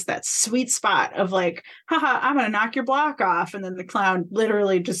is just that sweet spot of like, haha, I'm going to knock your block off. And then the clown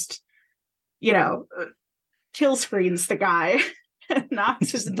literally just, you know, kill screens the guy and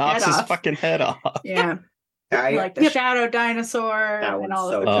knocks his fucking head off. Yeah. Like the shadow dinosaur and all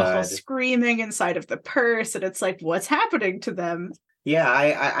so of the people good. screaming inside of the purse. And it's like, what's happening to them? Yeah,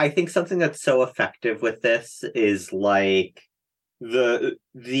 I think something that's so effective with this is like the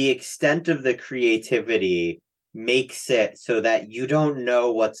extent of the creativity makes it so that you don't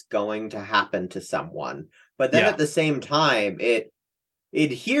know what's going to happen to someone. But then Yeah. at the same time, it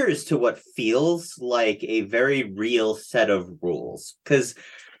adheres to what feels like a very real set of rules. Because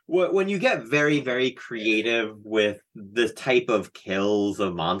when you get very, very creative with the type of kills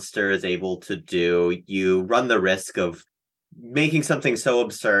a monster is able to do, you run the risk of making something so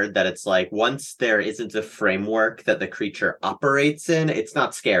absurd that it's like once there isn't a framework that the creature operates in, it's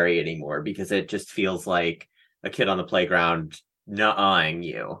not scary anymore because it just feels like a kid on the playground nuh-ahing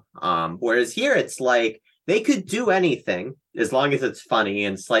you. Whereas here it's like they could do anything as long as it's funny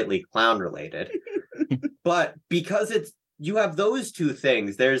and slightly clown related. But because it's you have those two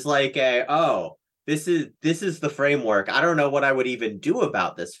things, there's like this is the framework. I don't know what I would even do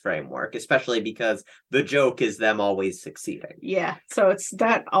about this framework, especially because the joke is them always succeeding. Yeah, so it's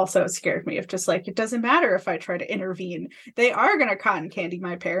that also scared me of just like, it doesn't matter if I try to intervene. They are going to cotton candy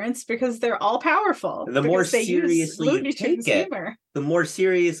my parents because they're all powerful. And the more seriously you take it, humor. the more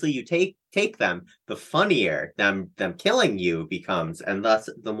seriously you take them, the funnier them killing you becomes, and thus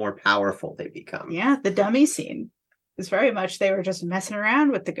the more powerful they become. Yeah, the dummy scene is very much they were just messing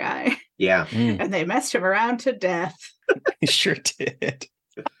around with the guy. Yeah. And they messed him around to death. He sure did.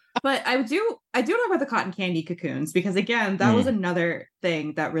 But I do know about the cotton candy cocoons because again, that was another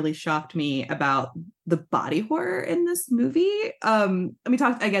thing that really shocked me about the body horror in this movie. And we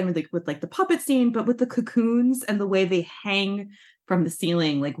talked again with the puppet scene, but with the cocoons and the way they hang from the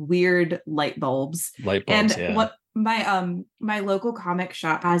ceiling like weird light bulbs. And what my local comic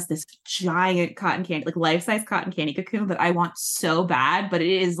shop has this giant cotton candy, like life-size cotton candy cocoon that I want so bad, but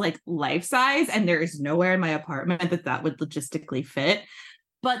it is like life-size and there is nowhere in my apartment that would logistically fit.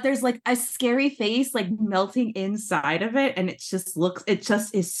 But there's like a scary face like melting inside of it, and it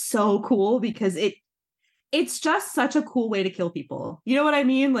just is so cool because it's just such a cool way to kill people. You know what I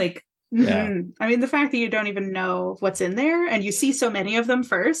mean? Like, yeah. I mean, the fact that you don't even know what's in there and you see so many of them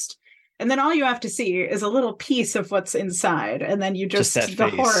first, and then all you have to see is a little piece of what's inside, and then you just the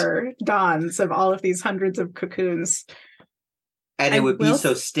face. horror dawns of all of these hundreds of cocoons. And it would be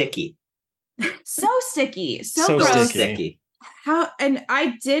so sticky. So sticky. So gross. Sticky. And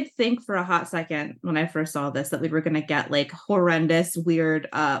I did think for a hot second when I first saw this that we were gonna get like horrendous, weird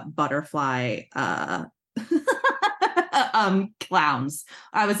butterfly clowns.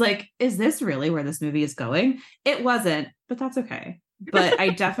 I was like, is this really where this movie is going? It wasn't, but that's okay. But I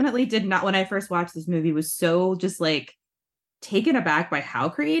definitely did not, when I first watched this movie, was so just like taken aback by how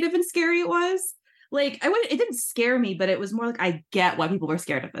creative and scary it was. Like it didn't scare me, but it was more like I get why people were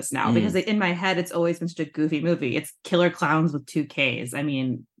scared of this now because in my head it's always been such a goofy movie. It's killer clowns with 2 Ks. I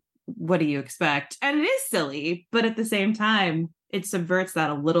mean, what do you expect? And it is silly, but at the same time, it subverts that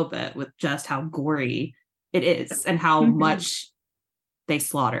a little bit with just how gory it is and how much they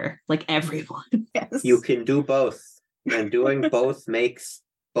slaughter like everyone. Yes. You can do both, and doing both makes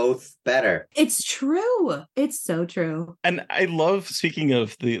both better. It's true. It's so true. And I love, speaking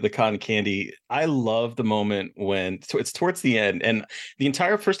of the cotton candy, I love the moment when it's towards the end, and the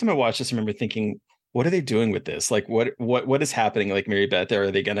entire first time I watched this, I remember thinking, what are they doing with this? Like what is happening? Like Mary Beth,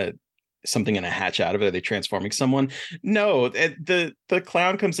 are they gonna hatch out of it? Are they transforming someone? No, the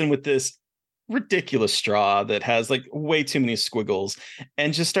clown comes in with this ridiculous straw that has like way too many squiggles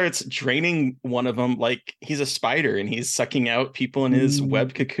and just starts draining one of them like he's a spider and he's sucking out people in his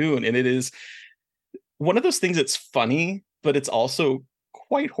web cocoon. And it is one of those things that's funny, but it's also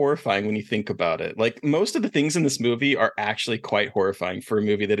quite horrifying when you think about it. Like most of the things in this movie are actually quite horrifying for a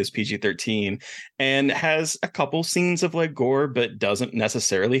movie that is PG-13 and has a couple scenes of like gore, but doesn't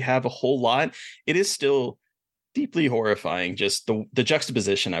necessarily have a whole lot. It is still deeply horrifying, just the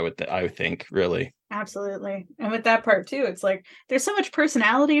juxtaposition, I would think, really. Absolutely. And with that part too, it's like there's so much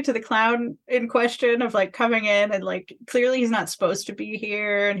personality to the clown in question of like coming in and like clearly he's not supposed to be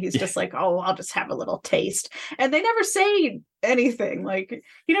here and he's just like, oh, I'll just have a little taste. And they never say anything. Like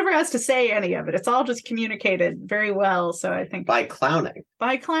he never has to say any of it. It's all just communicated very well. So I think by clowning.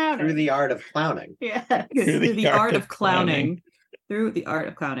 Through the art of clowning. Yeah. Through the art of clowning. Through the art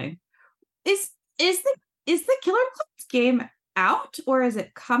of clowning. Is the Killer Klowns game out or is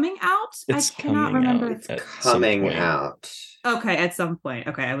it coming out? I cannot remember. It's coming out. Okay, at some point.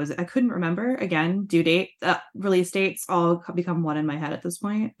 Okay, I couldn't remember. Again, due date, release dates all become one in my head at this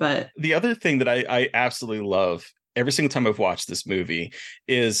point. But the other thing that I absolutely love every single time I've watched this movie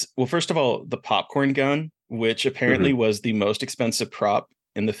is, well, first of all, the popcorn gun, which apparently was the most expensive prop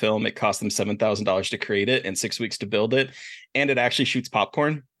in the film. It cost them $7,000 to create it and 6 weeks to build it, and it actually shoots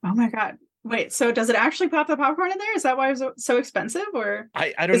popcorn. Oh my God. Wait, so does it actually pop the popcorn in there? Is that why it's so expensive? Or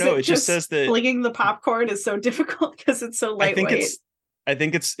I don't know. It just says that flinging the popcorn is so difficult because it's so lightweight. I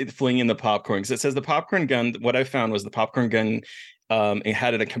think it's flinging the popcorn, because it says the popcorn gun. What I found was the popcorn gun. It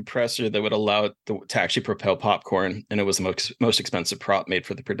had a compressor that would allow it to actually propel popcorn, and it was the most expensive prop made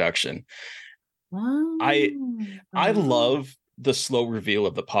for the production. Oh. I love the slow reveal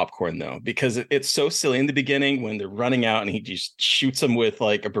of the popcorn, though, because it's so silly in the beginning when they're running out and he just shoots them with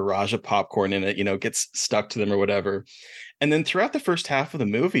like a barrage of popcorn in it, gets stuck to them or whatever. And then throughout the first half of the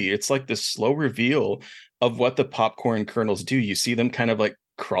movie, it's like this slow reveal of what the popcorn kernels do. You see them kind of like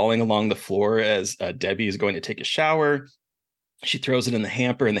crawling along the floor as Debbie is going to take a shower. She throws it in the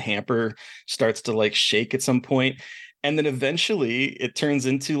hamper, and the hamper starts to like shake at some point. And then eventually it turns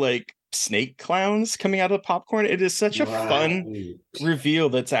into like snake clowns coming out of the popcorn. It is such a fun reveal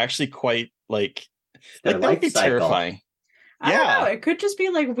that's actually quite like that would be terrifying. I don't know. It could just be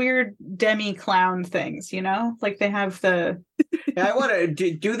like weird demi clown things, like they have the. I want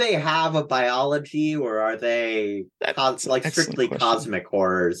to. Do they have a biology, or are they strictly cosmic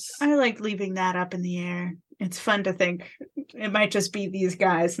horrors? I like leaving that up in the air. It's fun to think it might just be these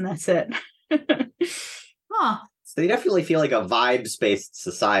guys, and that's it. Huh. So they definitely feel like a vibes-based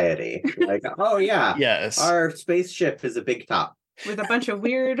society. Like, oh yeah, yes, our spaceship is a big top with a bunch of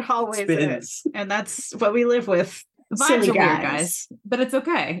weird hallways in it, and that's what we live with. Vibes are weird, guys, but it's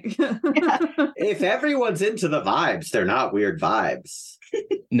okay. If everyone's into the vibes, they're not weird vibes.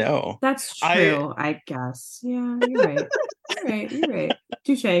 No, that's true. I guess. Yeah, you're right. You're right.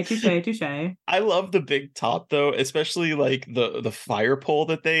 Touche. I love the big top, though, especially like the fire pole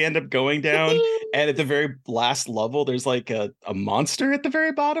that they end up going down. And at the very last level, there's like a monster at the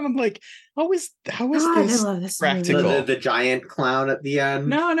very bottom. I'm like, how is this practical? The giant clown at the end.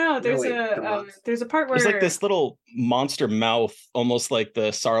 No. There's a part where there's like this little monster mouth, almost like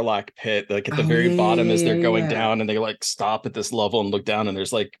the Sarlacc pit, like at the very bottom as they're going down, and they like stop at this level and look down, and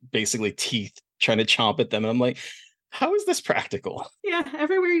there's like basically teeth trying to chomp at them. And I'm like, how is this practical? Yeah,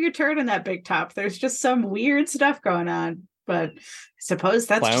 everywhere you turn in that big top, there's just some weird stuff going on. But I suppose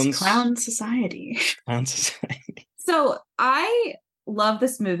that's just clown society. Clown society. So I love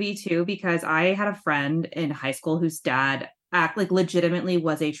this movie too, because I had a friend in high school whose dad legitimately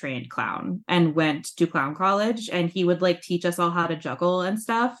was a trained clown and went to clown college, and he would like teach us all how to juggle and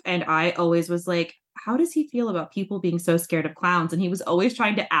stuff. And I always was like, how does he feel about people being so scared of clowns? And he was always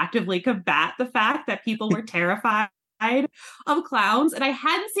trying to actively combat the fact that people were terrified of clowns. And I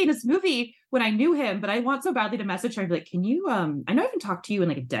hadn't seen this movie when I knew him, but I want so badly to message her and be like, can you I know I haven't talked to you in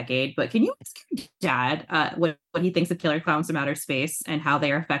like a decade, but can you ask your dad what he thinks of killer clowns from outer space and how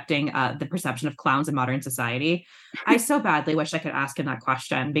they are affecting the perception of clowns in modern society? I so badly wish I could ask him that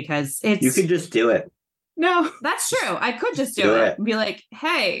question, because you could just do it. No, that's true. I could just do it and be like,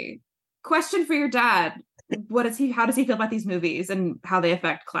 hey, question for your dad. How does he feel about these movies and how they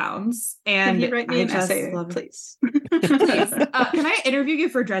affect clowns? And can you write me an essay, please? Please. Can I interview you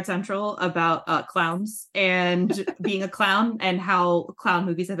for Dread Central about clowns and being a clown and how clown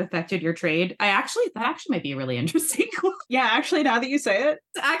movies have affected your trade? That actually might be really interesting. Yeah, actually, now that you say it,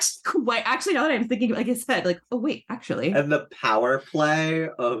 actually, now that I'm thinking, like I said, like, oh wait, actually, and the power play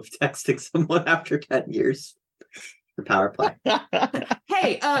of texting someone after 10 years. The power play.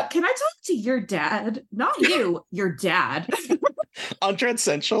 Hey, can I talk to your dad? Not you, your dad. On Dread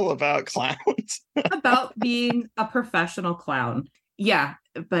Central about clowns. About being a professional clown. Yeah,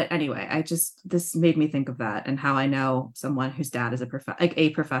 but anyway, this made me think of that and how I know someone whose dad is a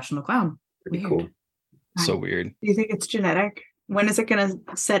professional clown. Pretty cool. So weird. Do you think it's genetic? When is it going to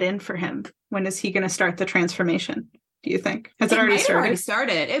set in for him? When is he going to start the transformation? Do you think? Has it already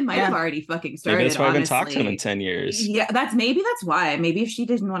started? It might have already fucking started. Maybe that's why I haven't talked to him in 10 years. Yeah, that's why. Maybe if she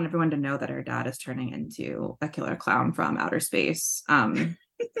didn't want everyone to know that her dad is turning into a killer clown from outer space. Turns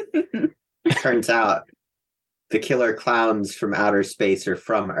out the killer clowns from outer space are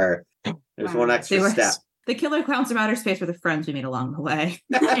from Earth. There's one extra step. The killer clowns from outer space were the friends we made along the way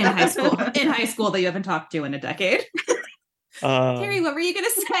in high school. In high school that you haven't talked to in a decade. Terry, what were you going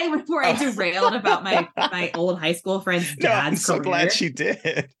to say before I derailed about my old high school friend's dad's I'm so career? glad she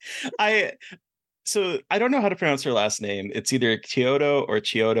did. I don't know how to pronounce her last name. It's either Chiodo or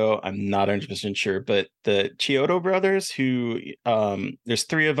Chiodo. I'm not 100% sure, but the Chiodo brothers, who there's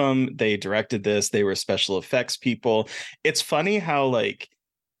three of them. They directed this. They were special effects people. It's funny how like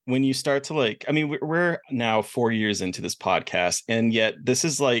when you start to like, I mean, we're now 4 years into this podcast, and yet this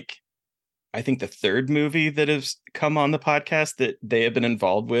is like, I think the third movie that has come on the podcast that they have been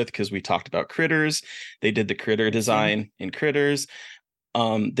involved with, because we talked about Critters. They did the critter design in Critters.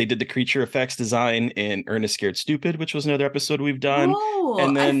 They did the creature effects design in Ernest Scared Stupid, which was another episode we've done. Oh,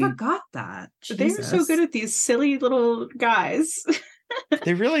 and then I forgot that. They were so good at these silly little guys.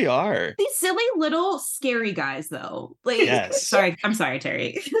 they really are. These silly little scary guys, though. Like, Yes. I'm sorry,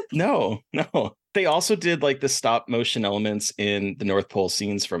 Terry. No. They also did like the stop motion elements in the North Pole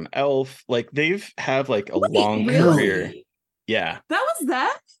scenes from Elf. Like they've have like a long career. Yeah. That was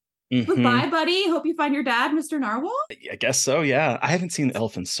that? Mhm. Bye, buddy. Hope you find your dad, Mr. Narwhal. I guess so. Yeah. I haven't seen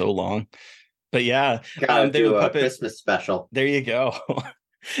Elf in so long. But yeah, Gotta they do were a puppet. Christmas special. There you go.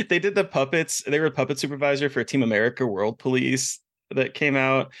 They did the puppets. They were a puppet supervisor for Team America World Police that came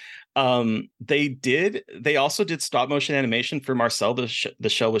out. They also did stop motion animation for Marcel the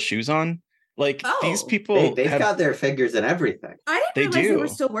Shell with Shoes On. Like these people They've got their fingers in everything. I didn't realize they were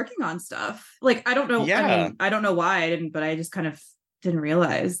still working on stuff. Like, I don't know. Yeah. I mean, I don't know why I didn't, but I just kind of didn't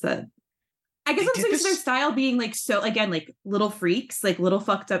realize that. I guess I'm so used to their style being like, so again, like little freaks, like little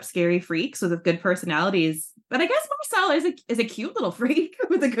fucked up, scary freaks with good personalities. But I guess Marcel is a cute little freak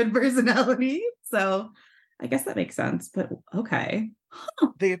with a good personality. So I guess that makes sense. But okay.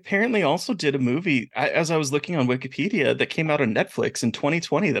 They apparently also did a movie, as I was looking on Wikipedia, that came out on Netflix in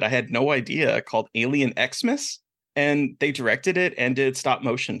 2020 that I had no idea, called Alien Xmas. And they directed it and did stop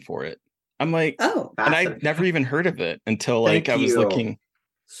motion for it. I'm like, oh, and I never even heard of it until like I was looking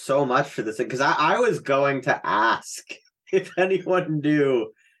so much for this, because I was going to ask if anyone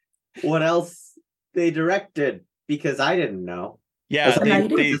knew what else they directed, because I didn't know. Yeah, it's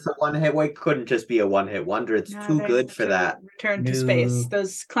a one-hit wonder. Couldn't just be a one-hit wonder. It's too good for that. Return to space.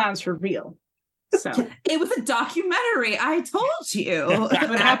 Those clowns were real. So it was a documentary. I told you.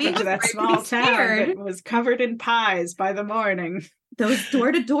 What happened to that small town that was covered in pies by the morning? Those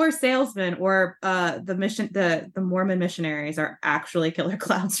door-to-door salesmen, or the Mormon missionaries, are actually killer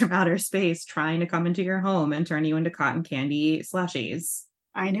clowns from outer space trying to come into your home and turn you into cotton candy slushies.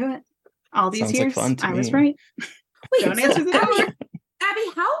 I knew it. All these Sounds years, like I was right. Wait, don't answer the door. Abby,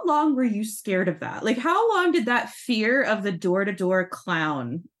 how long were you scared of that? Like, how long did that fear of the door-to-door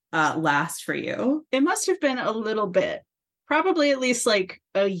clown last for you? It must have been a little bit, probably at least like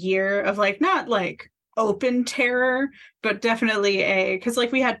a year of like, not like open terror, but definitely because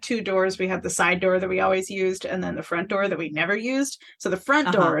like we had two doors. We had the side door that we always used, and then the front door that we never used. So the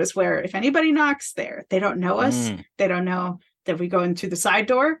front door is where if anybody knocks there, they don't know us. They don't know that we go in through the side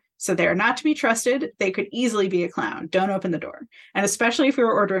door. So they're not to be trusted. They could easily be a clown. Don't open the door. And especially if we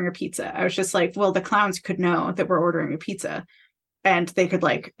were ordering a pizza, I was just like, well, the clowns could know that we're ordering a pizza, and they could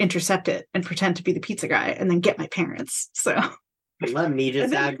like intercept it and pretend to be the pizza guy and then get my parents. So let me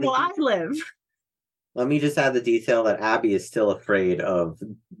just add I live. Let me just add the detail that Abby is still afraid of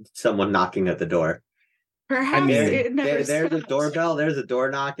someone knocking at the door. Perhaps it never there's a doorbell. There's a door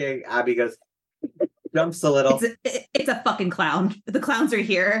knocking. Abby goes, jumps a little. It's a fucking clown. The clowns are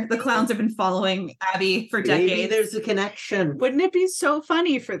here. The clowns have been following Abby for decades. Maybe there's a connection. Wouldn't it be so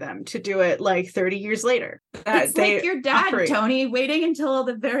funny for them to do it like 30 years later? It's like your dad, Tony, waiting until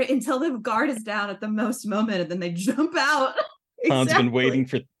the guard is down at the most moment, and then they jump out. Clown's been waiting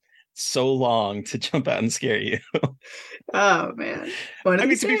for so long to jump out and scare you. Oh man. I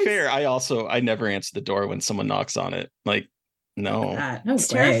mean, to be fair, I never answer the door when someone knocks on it. Like, no. It's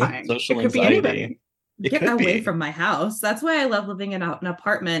terrifying. Social it could anxiety. Be anybody. Get away from my house. That's why I love living in an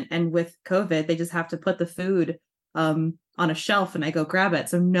apartment. And with COVID, they just have to put the food on a shelf, and I go grab it,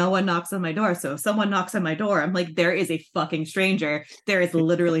 so no one knocks on my door. So if someone knocks on my door, I'm like, there is a fucking stranger. There is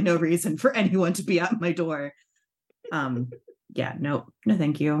literally no reason for anyone to be at my door. Yeah, no,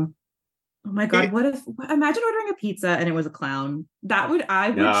 thank you. Oh my god, what if imagine ordering a pizza and it was a clown? I would shit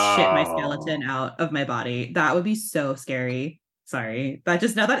my skeleton out of my body. That would be so scary. Sorry, but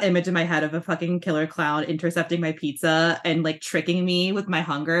just now that image in my head of a fucking killer clown intercepting my pizza and like tricking me with my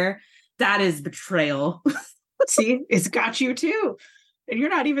hunger, that is betrayal. See, it's got you too. And you're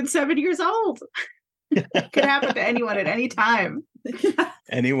not even 7 years old. It could happen to anyone at any time.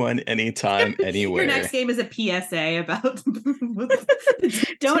 Anyone, anytime, anywhere. Your next game is a PSA about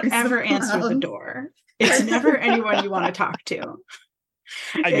don't ever answer the door. It's never anyone you want to talk to.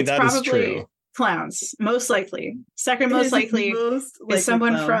 I mean, that is true. Clowns, most likely. Second most likely is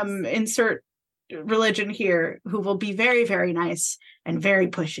someone from insert religion here who will be very, very nice and very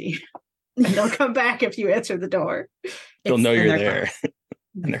pushy. And they'll come back if you answer the door. They'll know you're there.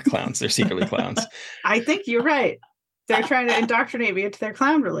 And they're clowns. They're secretly clowns. I think you're right. They're trying to indoctrinate me into their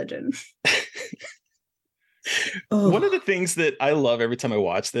clown religion. One of the things that I love every time I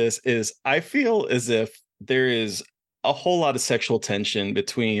watch this is I feel as if there is a whole lot of sexual tension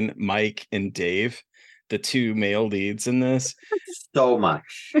between Mike and Dave, the two male leads in this. So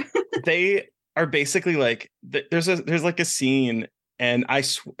much. They are basically like, there's like a scene, And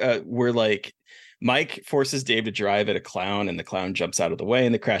we're like, Mike forces Dave to drive at a clown, and the clown jumps out of the way,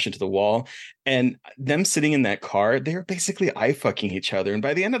 and they crash into the wall. And them sitting in that car, they're basically eye fucking each other. And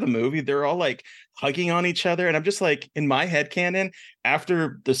by the end of the movie, they're all like hugging on each other. And I'm just like, in my headcanon,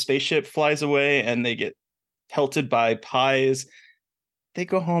 after the spaceship flies away and they get pelted by pies, they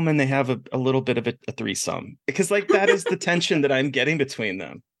go home and they have a little bit of a threesome, because like that is the tension that I'm getting between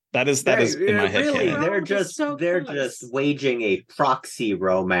them. That is in my head. Really, Canon. they're just waging a proxy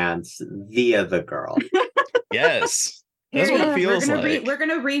romance via the girl. Yes, that's what it feels like. We're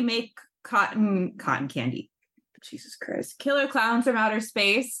gonna remake Cotton Candy. Jesus Christ, Killer Clowns from Outer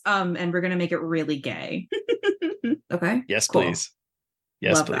Space. And we're gonna make it really gay. Okay. Yes, cool. please.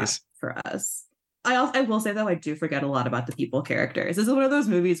 Yes, Love please. That for us. I will say though, I do forget a lot about the people characters. This is one of those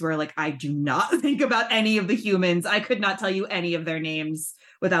movies where like I do not think about any of the humans. I could not tell you any of their names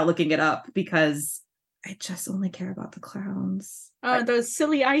without looking it up, because I just only care about the clowns. Those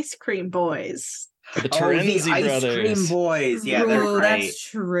silly ice cream boys. The Terenzi the ice brothers. cream boys. Yeah, they're great.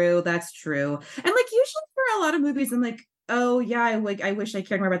 That's true. And like usually for a lot of movies, I'm like, oh yeah, I wish I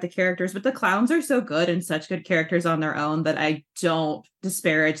cared more about the characters, but the clowns are so good and such good characters on their own that I don't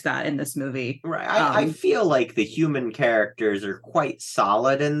disparage that in this movie. Right. I feel like the human characters are quite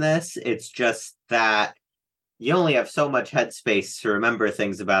solid in this. It's just that you only have so much headspace to remember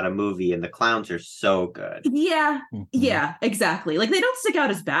things about a movie, and the clowns are so good. Yeah, yeah, exactly. Like they don't stick out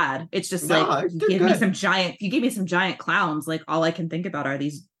as bad. It's just like you gave me some giant clowns. Like all I can think about are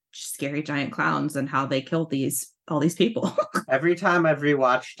these scary giant clowns and how they killed all these people. Every time I've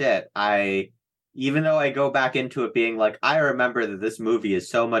rewatched it, even though I go back into it being like, I remember that this movie is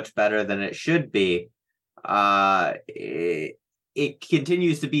so much better than it should be. It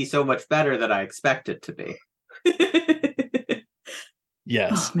continues to be so much better than I expect it to be.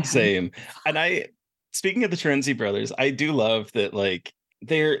 Yes, same. And speaking of the Terenzi brothers, I do love that like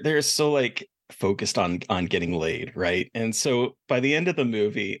they're so like focused on getting laid, right? And so by the end of the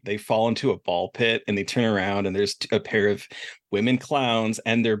movie, they fall into a ball pit and they turn around and there's a pair of women clowns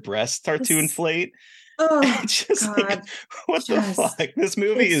and their breasts start to inflate. Oh, just God. like, what the fuck? This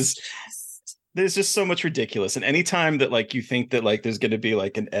movie there's just so much ridiculous. And anytime that like you think that like there's going to be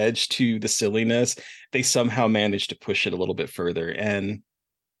like an edge to the silliness, they somehow manage to push it a little bit further, and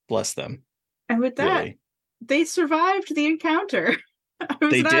bless them. And with that, really. They survived the encounter.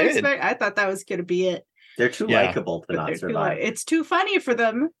 They did. I thought that was going to be it. They're too likable to not survive. It's too funny for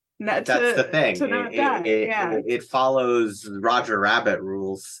them. That's the thing. It follows Roger Rabbit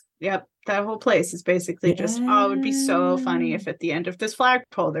rules. Yep. That whole place is basically just, it would be so funny if at the end of this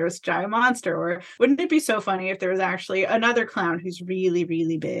flagpole there was a giant monster. Or wouldn't it be so funny if there was actually another clown who's really,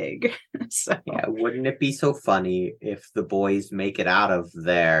 really big? So yeah, wouldn't it be so funny if the boys make it out of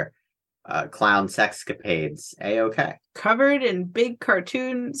their clown sexcapades A-okay? Covered in big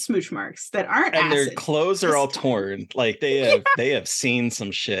cartoon smooch marks that aren't and acid. Their clothes are all torn. Like they have seen some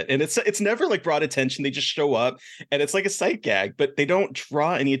shit, and it's never like brought attention. They just show up and it's like a sight gag, but they don't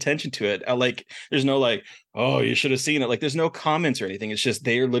draw any attention to it. Like there's no like, oh, you should have seen it. Like there's no comments or anything. It's just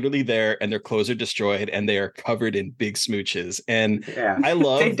they're literally there and their clothes are destroyed and they are covered in big smooches. And I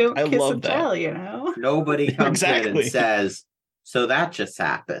love they don't I kiss love and that. tell, you know? Nobody comes in and says, so that just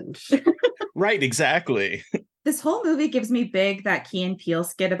happened. Right, exactly. This whole movie gives me big that Key and Peele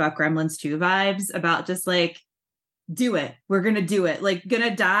skit about Gremlins 2 vibes, about just like, do it. We're going to do it. Like,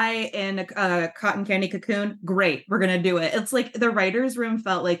 gonna die in a cotton candy cocoon. Great. We're going to do it. It's like the writer's room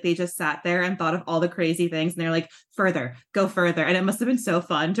felt like they just sat there and thought of all the crazy things. And they're like, further, go further. And it must have been so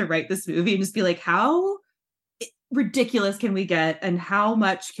fun to write this movie and just be like, how ridiculous can we get? And how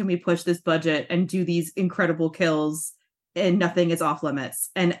much can we push this budget and do these incredible kills? And nothing is off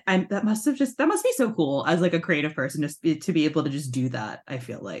limits. And that must be so cool as like a creative person to be able to just do that, I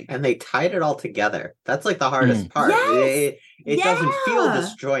feel like. And they tied it all together. That's like the hardest part. Yes! It doesn't feel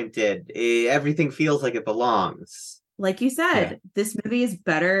disjointed. Everything feels like it belongs. Like you said, this movie is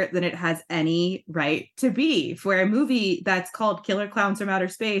better than it has any right to be for a movie that's called Killer Clowns from Outer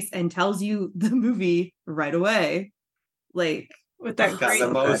Space and tells you the movie right away. Like, with that great the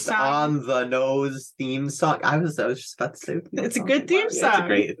most on the nose theme song. I was just about to say it's a good theme song. It's a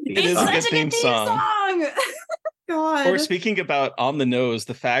great theme song. It's such a good theme song. God. Or speaking about on the nose,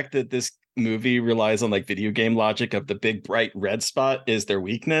 the fact that this movie relies on like video game logic of the big bright red spot is their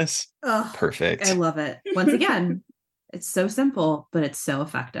weakness. Perfect. I love it. Once again, it's so simple, but it's so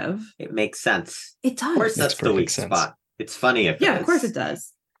effective. It makes sense. It does. Of course, that's the weak spot. It's funny if of course it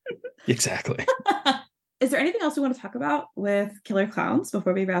does. Exactly. Is there anything else we want to talk about with Killer Clowns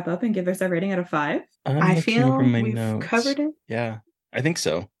before we wrap up and give this a rating out of 5? I feel we've covered it. Yeah, I think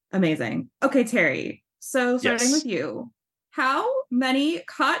so. Amazing. Okay, Terry. So starting with you, How many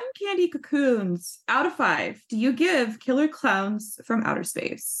cotton candy cocoons out of 5 do you give Killer Clowns from Outer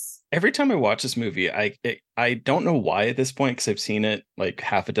Space? Every time I watch this movie, I don't know why at this point, because I've seen it like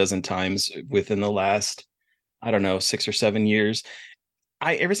half a dozen times within the last, I don't know, 6 or 7 years.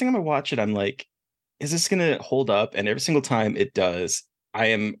 Every single time I watch it, I'm like, is this gonna hold up? And every single time it does. I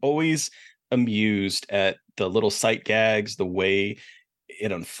am always amused at the little sight gags, the way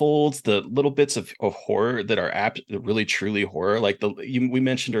it unfolds, the little bits of horror that are really truly horror. Like we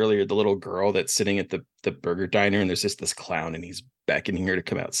mentioned earlier, the little girl that's sitting at the burger diner, and there's just this clown, and he's beckoning her to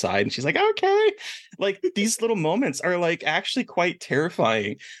come outside, and she's like, okay. Like these little moments are like actually quite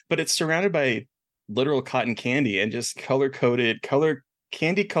terrifying, but it's surrounded by literal cotton candy and just color coded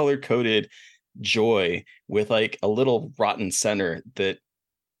joy with like a little rotten center that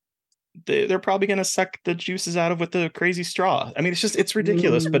they're probably going to suck the juices out of with the crazy straw. I mean, it's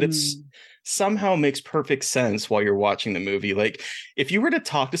ridiculous, but it's somehow makes perfect sense while you're watching the movie. Like if you were to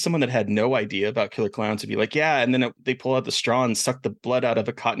talk to someone that had no idea about Killer Clowns, to be like, yeah, and then they pull out the straw and suck the blood out of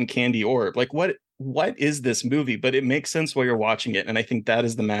a cotton candy orb. Like what is this movie? But it makes sense while you're watching it. And I think that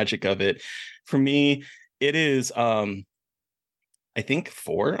is the magic of it. For me, it is, I think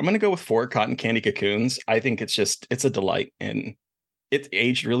 4. I'm going to go with 4 cotton candy cocoons. I think it's a delight, and it's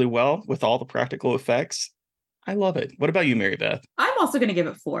aged really well with all the practical effects. I love it. What about you, Mary Beth? I'm also going to give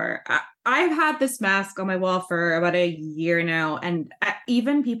it 4. I've had this mask on my wall for about a year now, and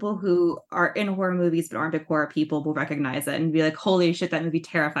even people who are in horror movies but aren't big horror people will recognize it and be like, holy shit, that movie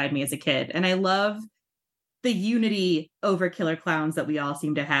terrified me as a kid. And I love the unity over Killer Clowns that we all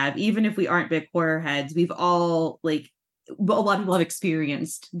seem to have. Even if we aren't big horror heads, we've all, like, a lot of people have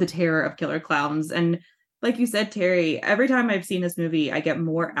experienced the terror of Killer Clowns. And like you said, Terry, every time I've seen this movie, I get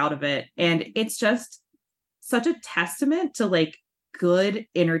more out of it. And it's just such a testament to like good,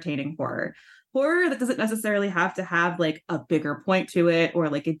 entertaining horror. Horror that doesn't necessarily have to have like a bigger point to it or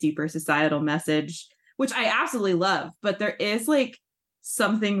like a deeper societal message, which I absolutely love. But there is like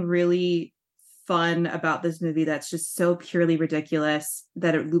something really fun about this movie that's just so purely ridiculous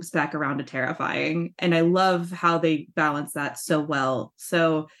that it loops back around to terrifying. And I love how they balance that so well.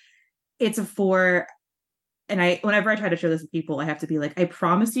 So it's a 4. And whenever I try to show this to people, I have to be like, I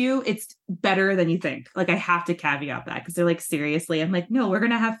promise you it's better than you think. Like I have to caveat that because they're like, seriously? I'm like, no, we're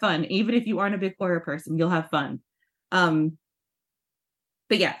going to have fun. Even if you aren't a big horror person, you'll have fun. But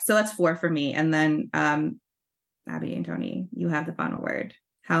yeah, so that's 4 for me. And then Abby and Tony, you have the final word.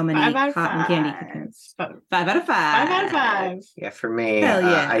 How many cotton candy cocoons? 5 out of 5. 5 out of 5. Yeah, for me, Hell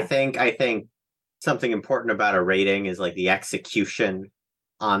yeah. I think something important about a rating is like the execution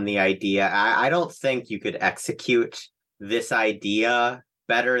on the idea. I don't think you could execute this idea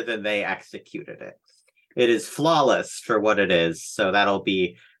better than they executed it. It is flawless for what it is. So that'll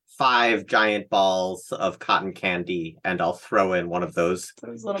be 5 giant balls of cotton candy, and I'll throw in one of those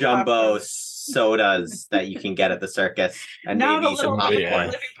jumbo sodas that you can get at the circus, and maybe some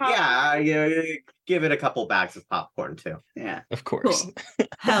popcorn. Yeah, give it a couple bags of popcorn too. Yeah, of course. Cool.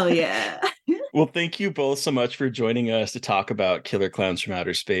 Hell yeah. Well, thank you both so much for joining us to talk about Killer Clowns from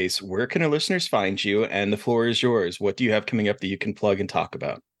Outer Space. Where can our listeners find you? And the floor is yours. What do you have coming up that you can plug and talk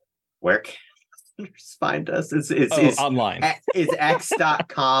about? Where can listeners find us? Is online. Is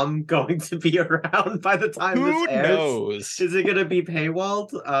x.com going to be around by the time this airs? Who knows? Is it going to be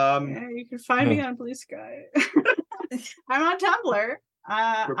paywalled? Yeah, you can find me on Blue Sky. I'm on Tumblr.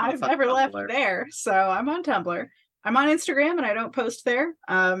 I've never left there, so I'm on Tumblr. I'm on Instagram, and I don't post there.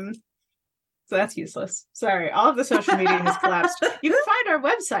 So that's useless. Sorry, all of the social media has collapsed. You can find our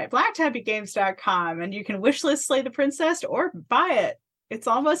website, blacktabbygames.com, and you can wishlist Slay the Princess or buy it. It's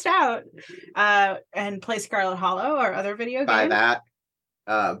almost out. And play Scarlet Hollow or other video games. Buy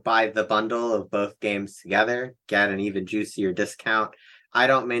that. Buy the bundle of both games together. Get an even juicier discount. I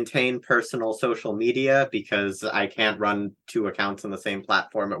don't maintain personal social media because I can't run 2 accounts on the same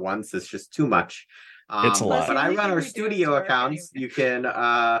platform at once. It's just too much. It's a lot. But I run our studio accounts. You can...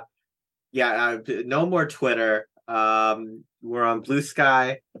 no more Twitter. We're on Blue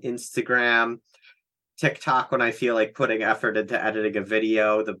Sky, Instagram, TikTok when I feel like putting effort into editing a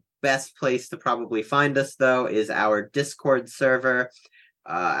video. The best place to probably find us, though, is our Discord server.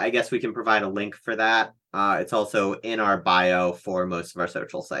 I guess we can provide a link for that. It's also in our bio for most of our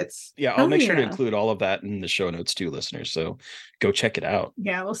social sites. Yeah, I'll make sure to include all of that in the show notes too, listeners. So go check it out.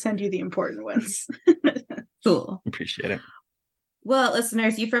 Yeah, we'll send you the important ones. Cool. Appreciate it. Well,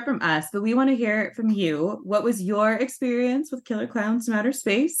 listeners, you've heard from us, but we want to hear from you. What was your experience with Killer Klowns from Outer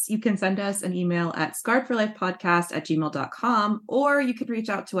Space? You can send us an email at scarredforlifepodcast@gmail.com, or you can reach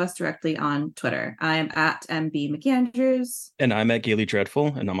out to us directly on Twitter. I am at MB McAndrews. And I'm at Gaily Dreadful,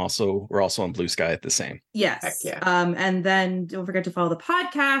 and we're also on Blue Sky at the same. Yes. Heck yeah. And then don't forget to follow the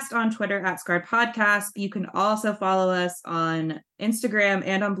podcast on Twitter at Scarred Podcast. You can also follow us on Instagram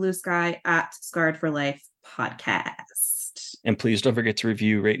and on Blue Sky at Scarred for Life Podcast. And please don't forget to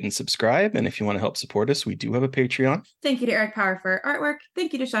review, rate, and subscribe. And if you want to help support us, we do have a Patreon. Thank you to Eric Power for our artwork.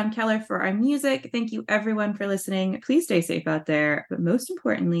 Thank you to Sean Keller for our music. Thank you, everyone, for listening. Please stay safe out there. But most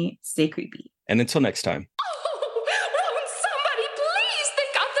importantly, stay creepy. And until next time.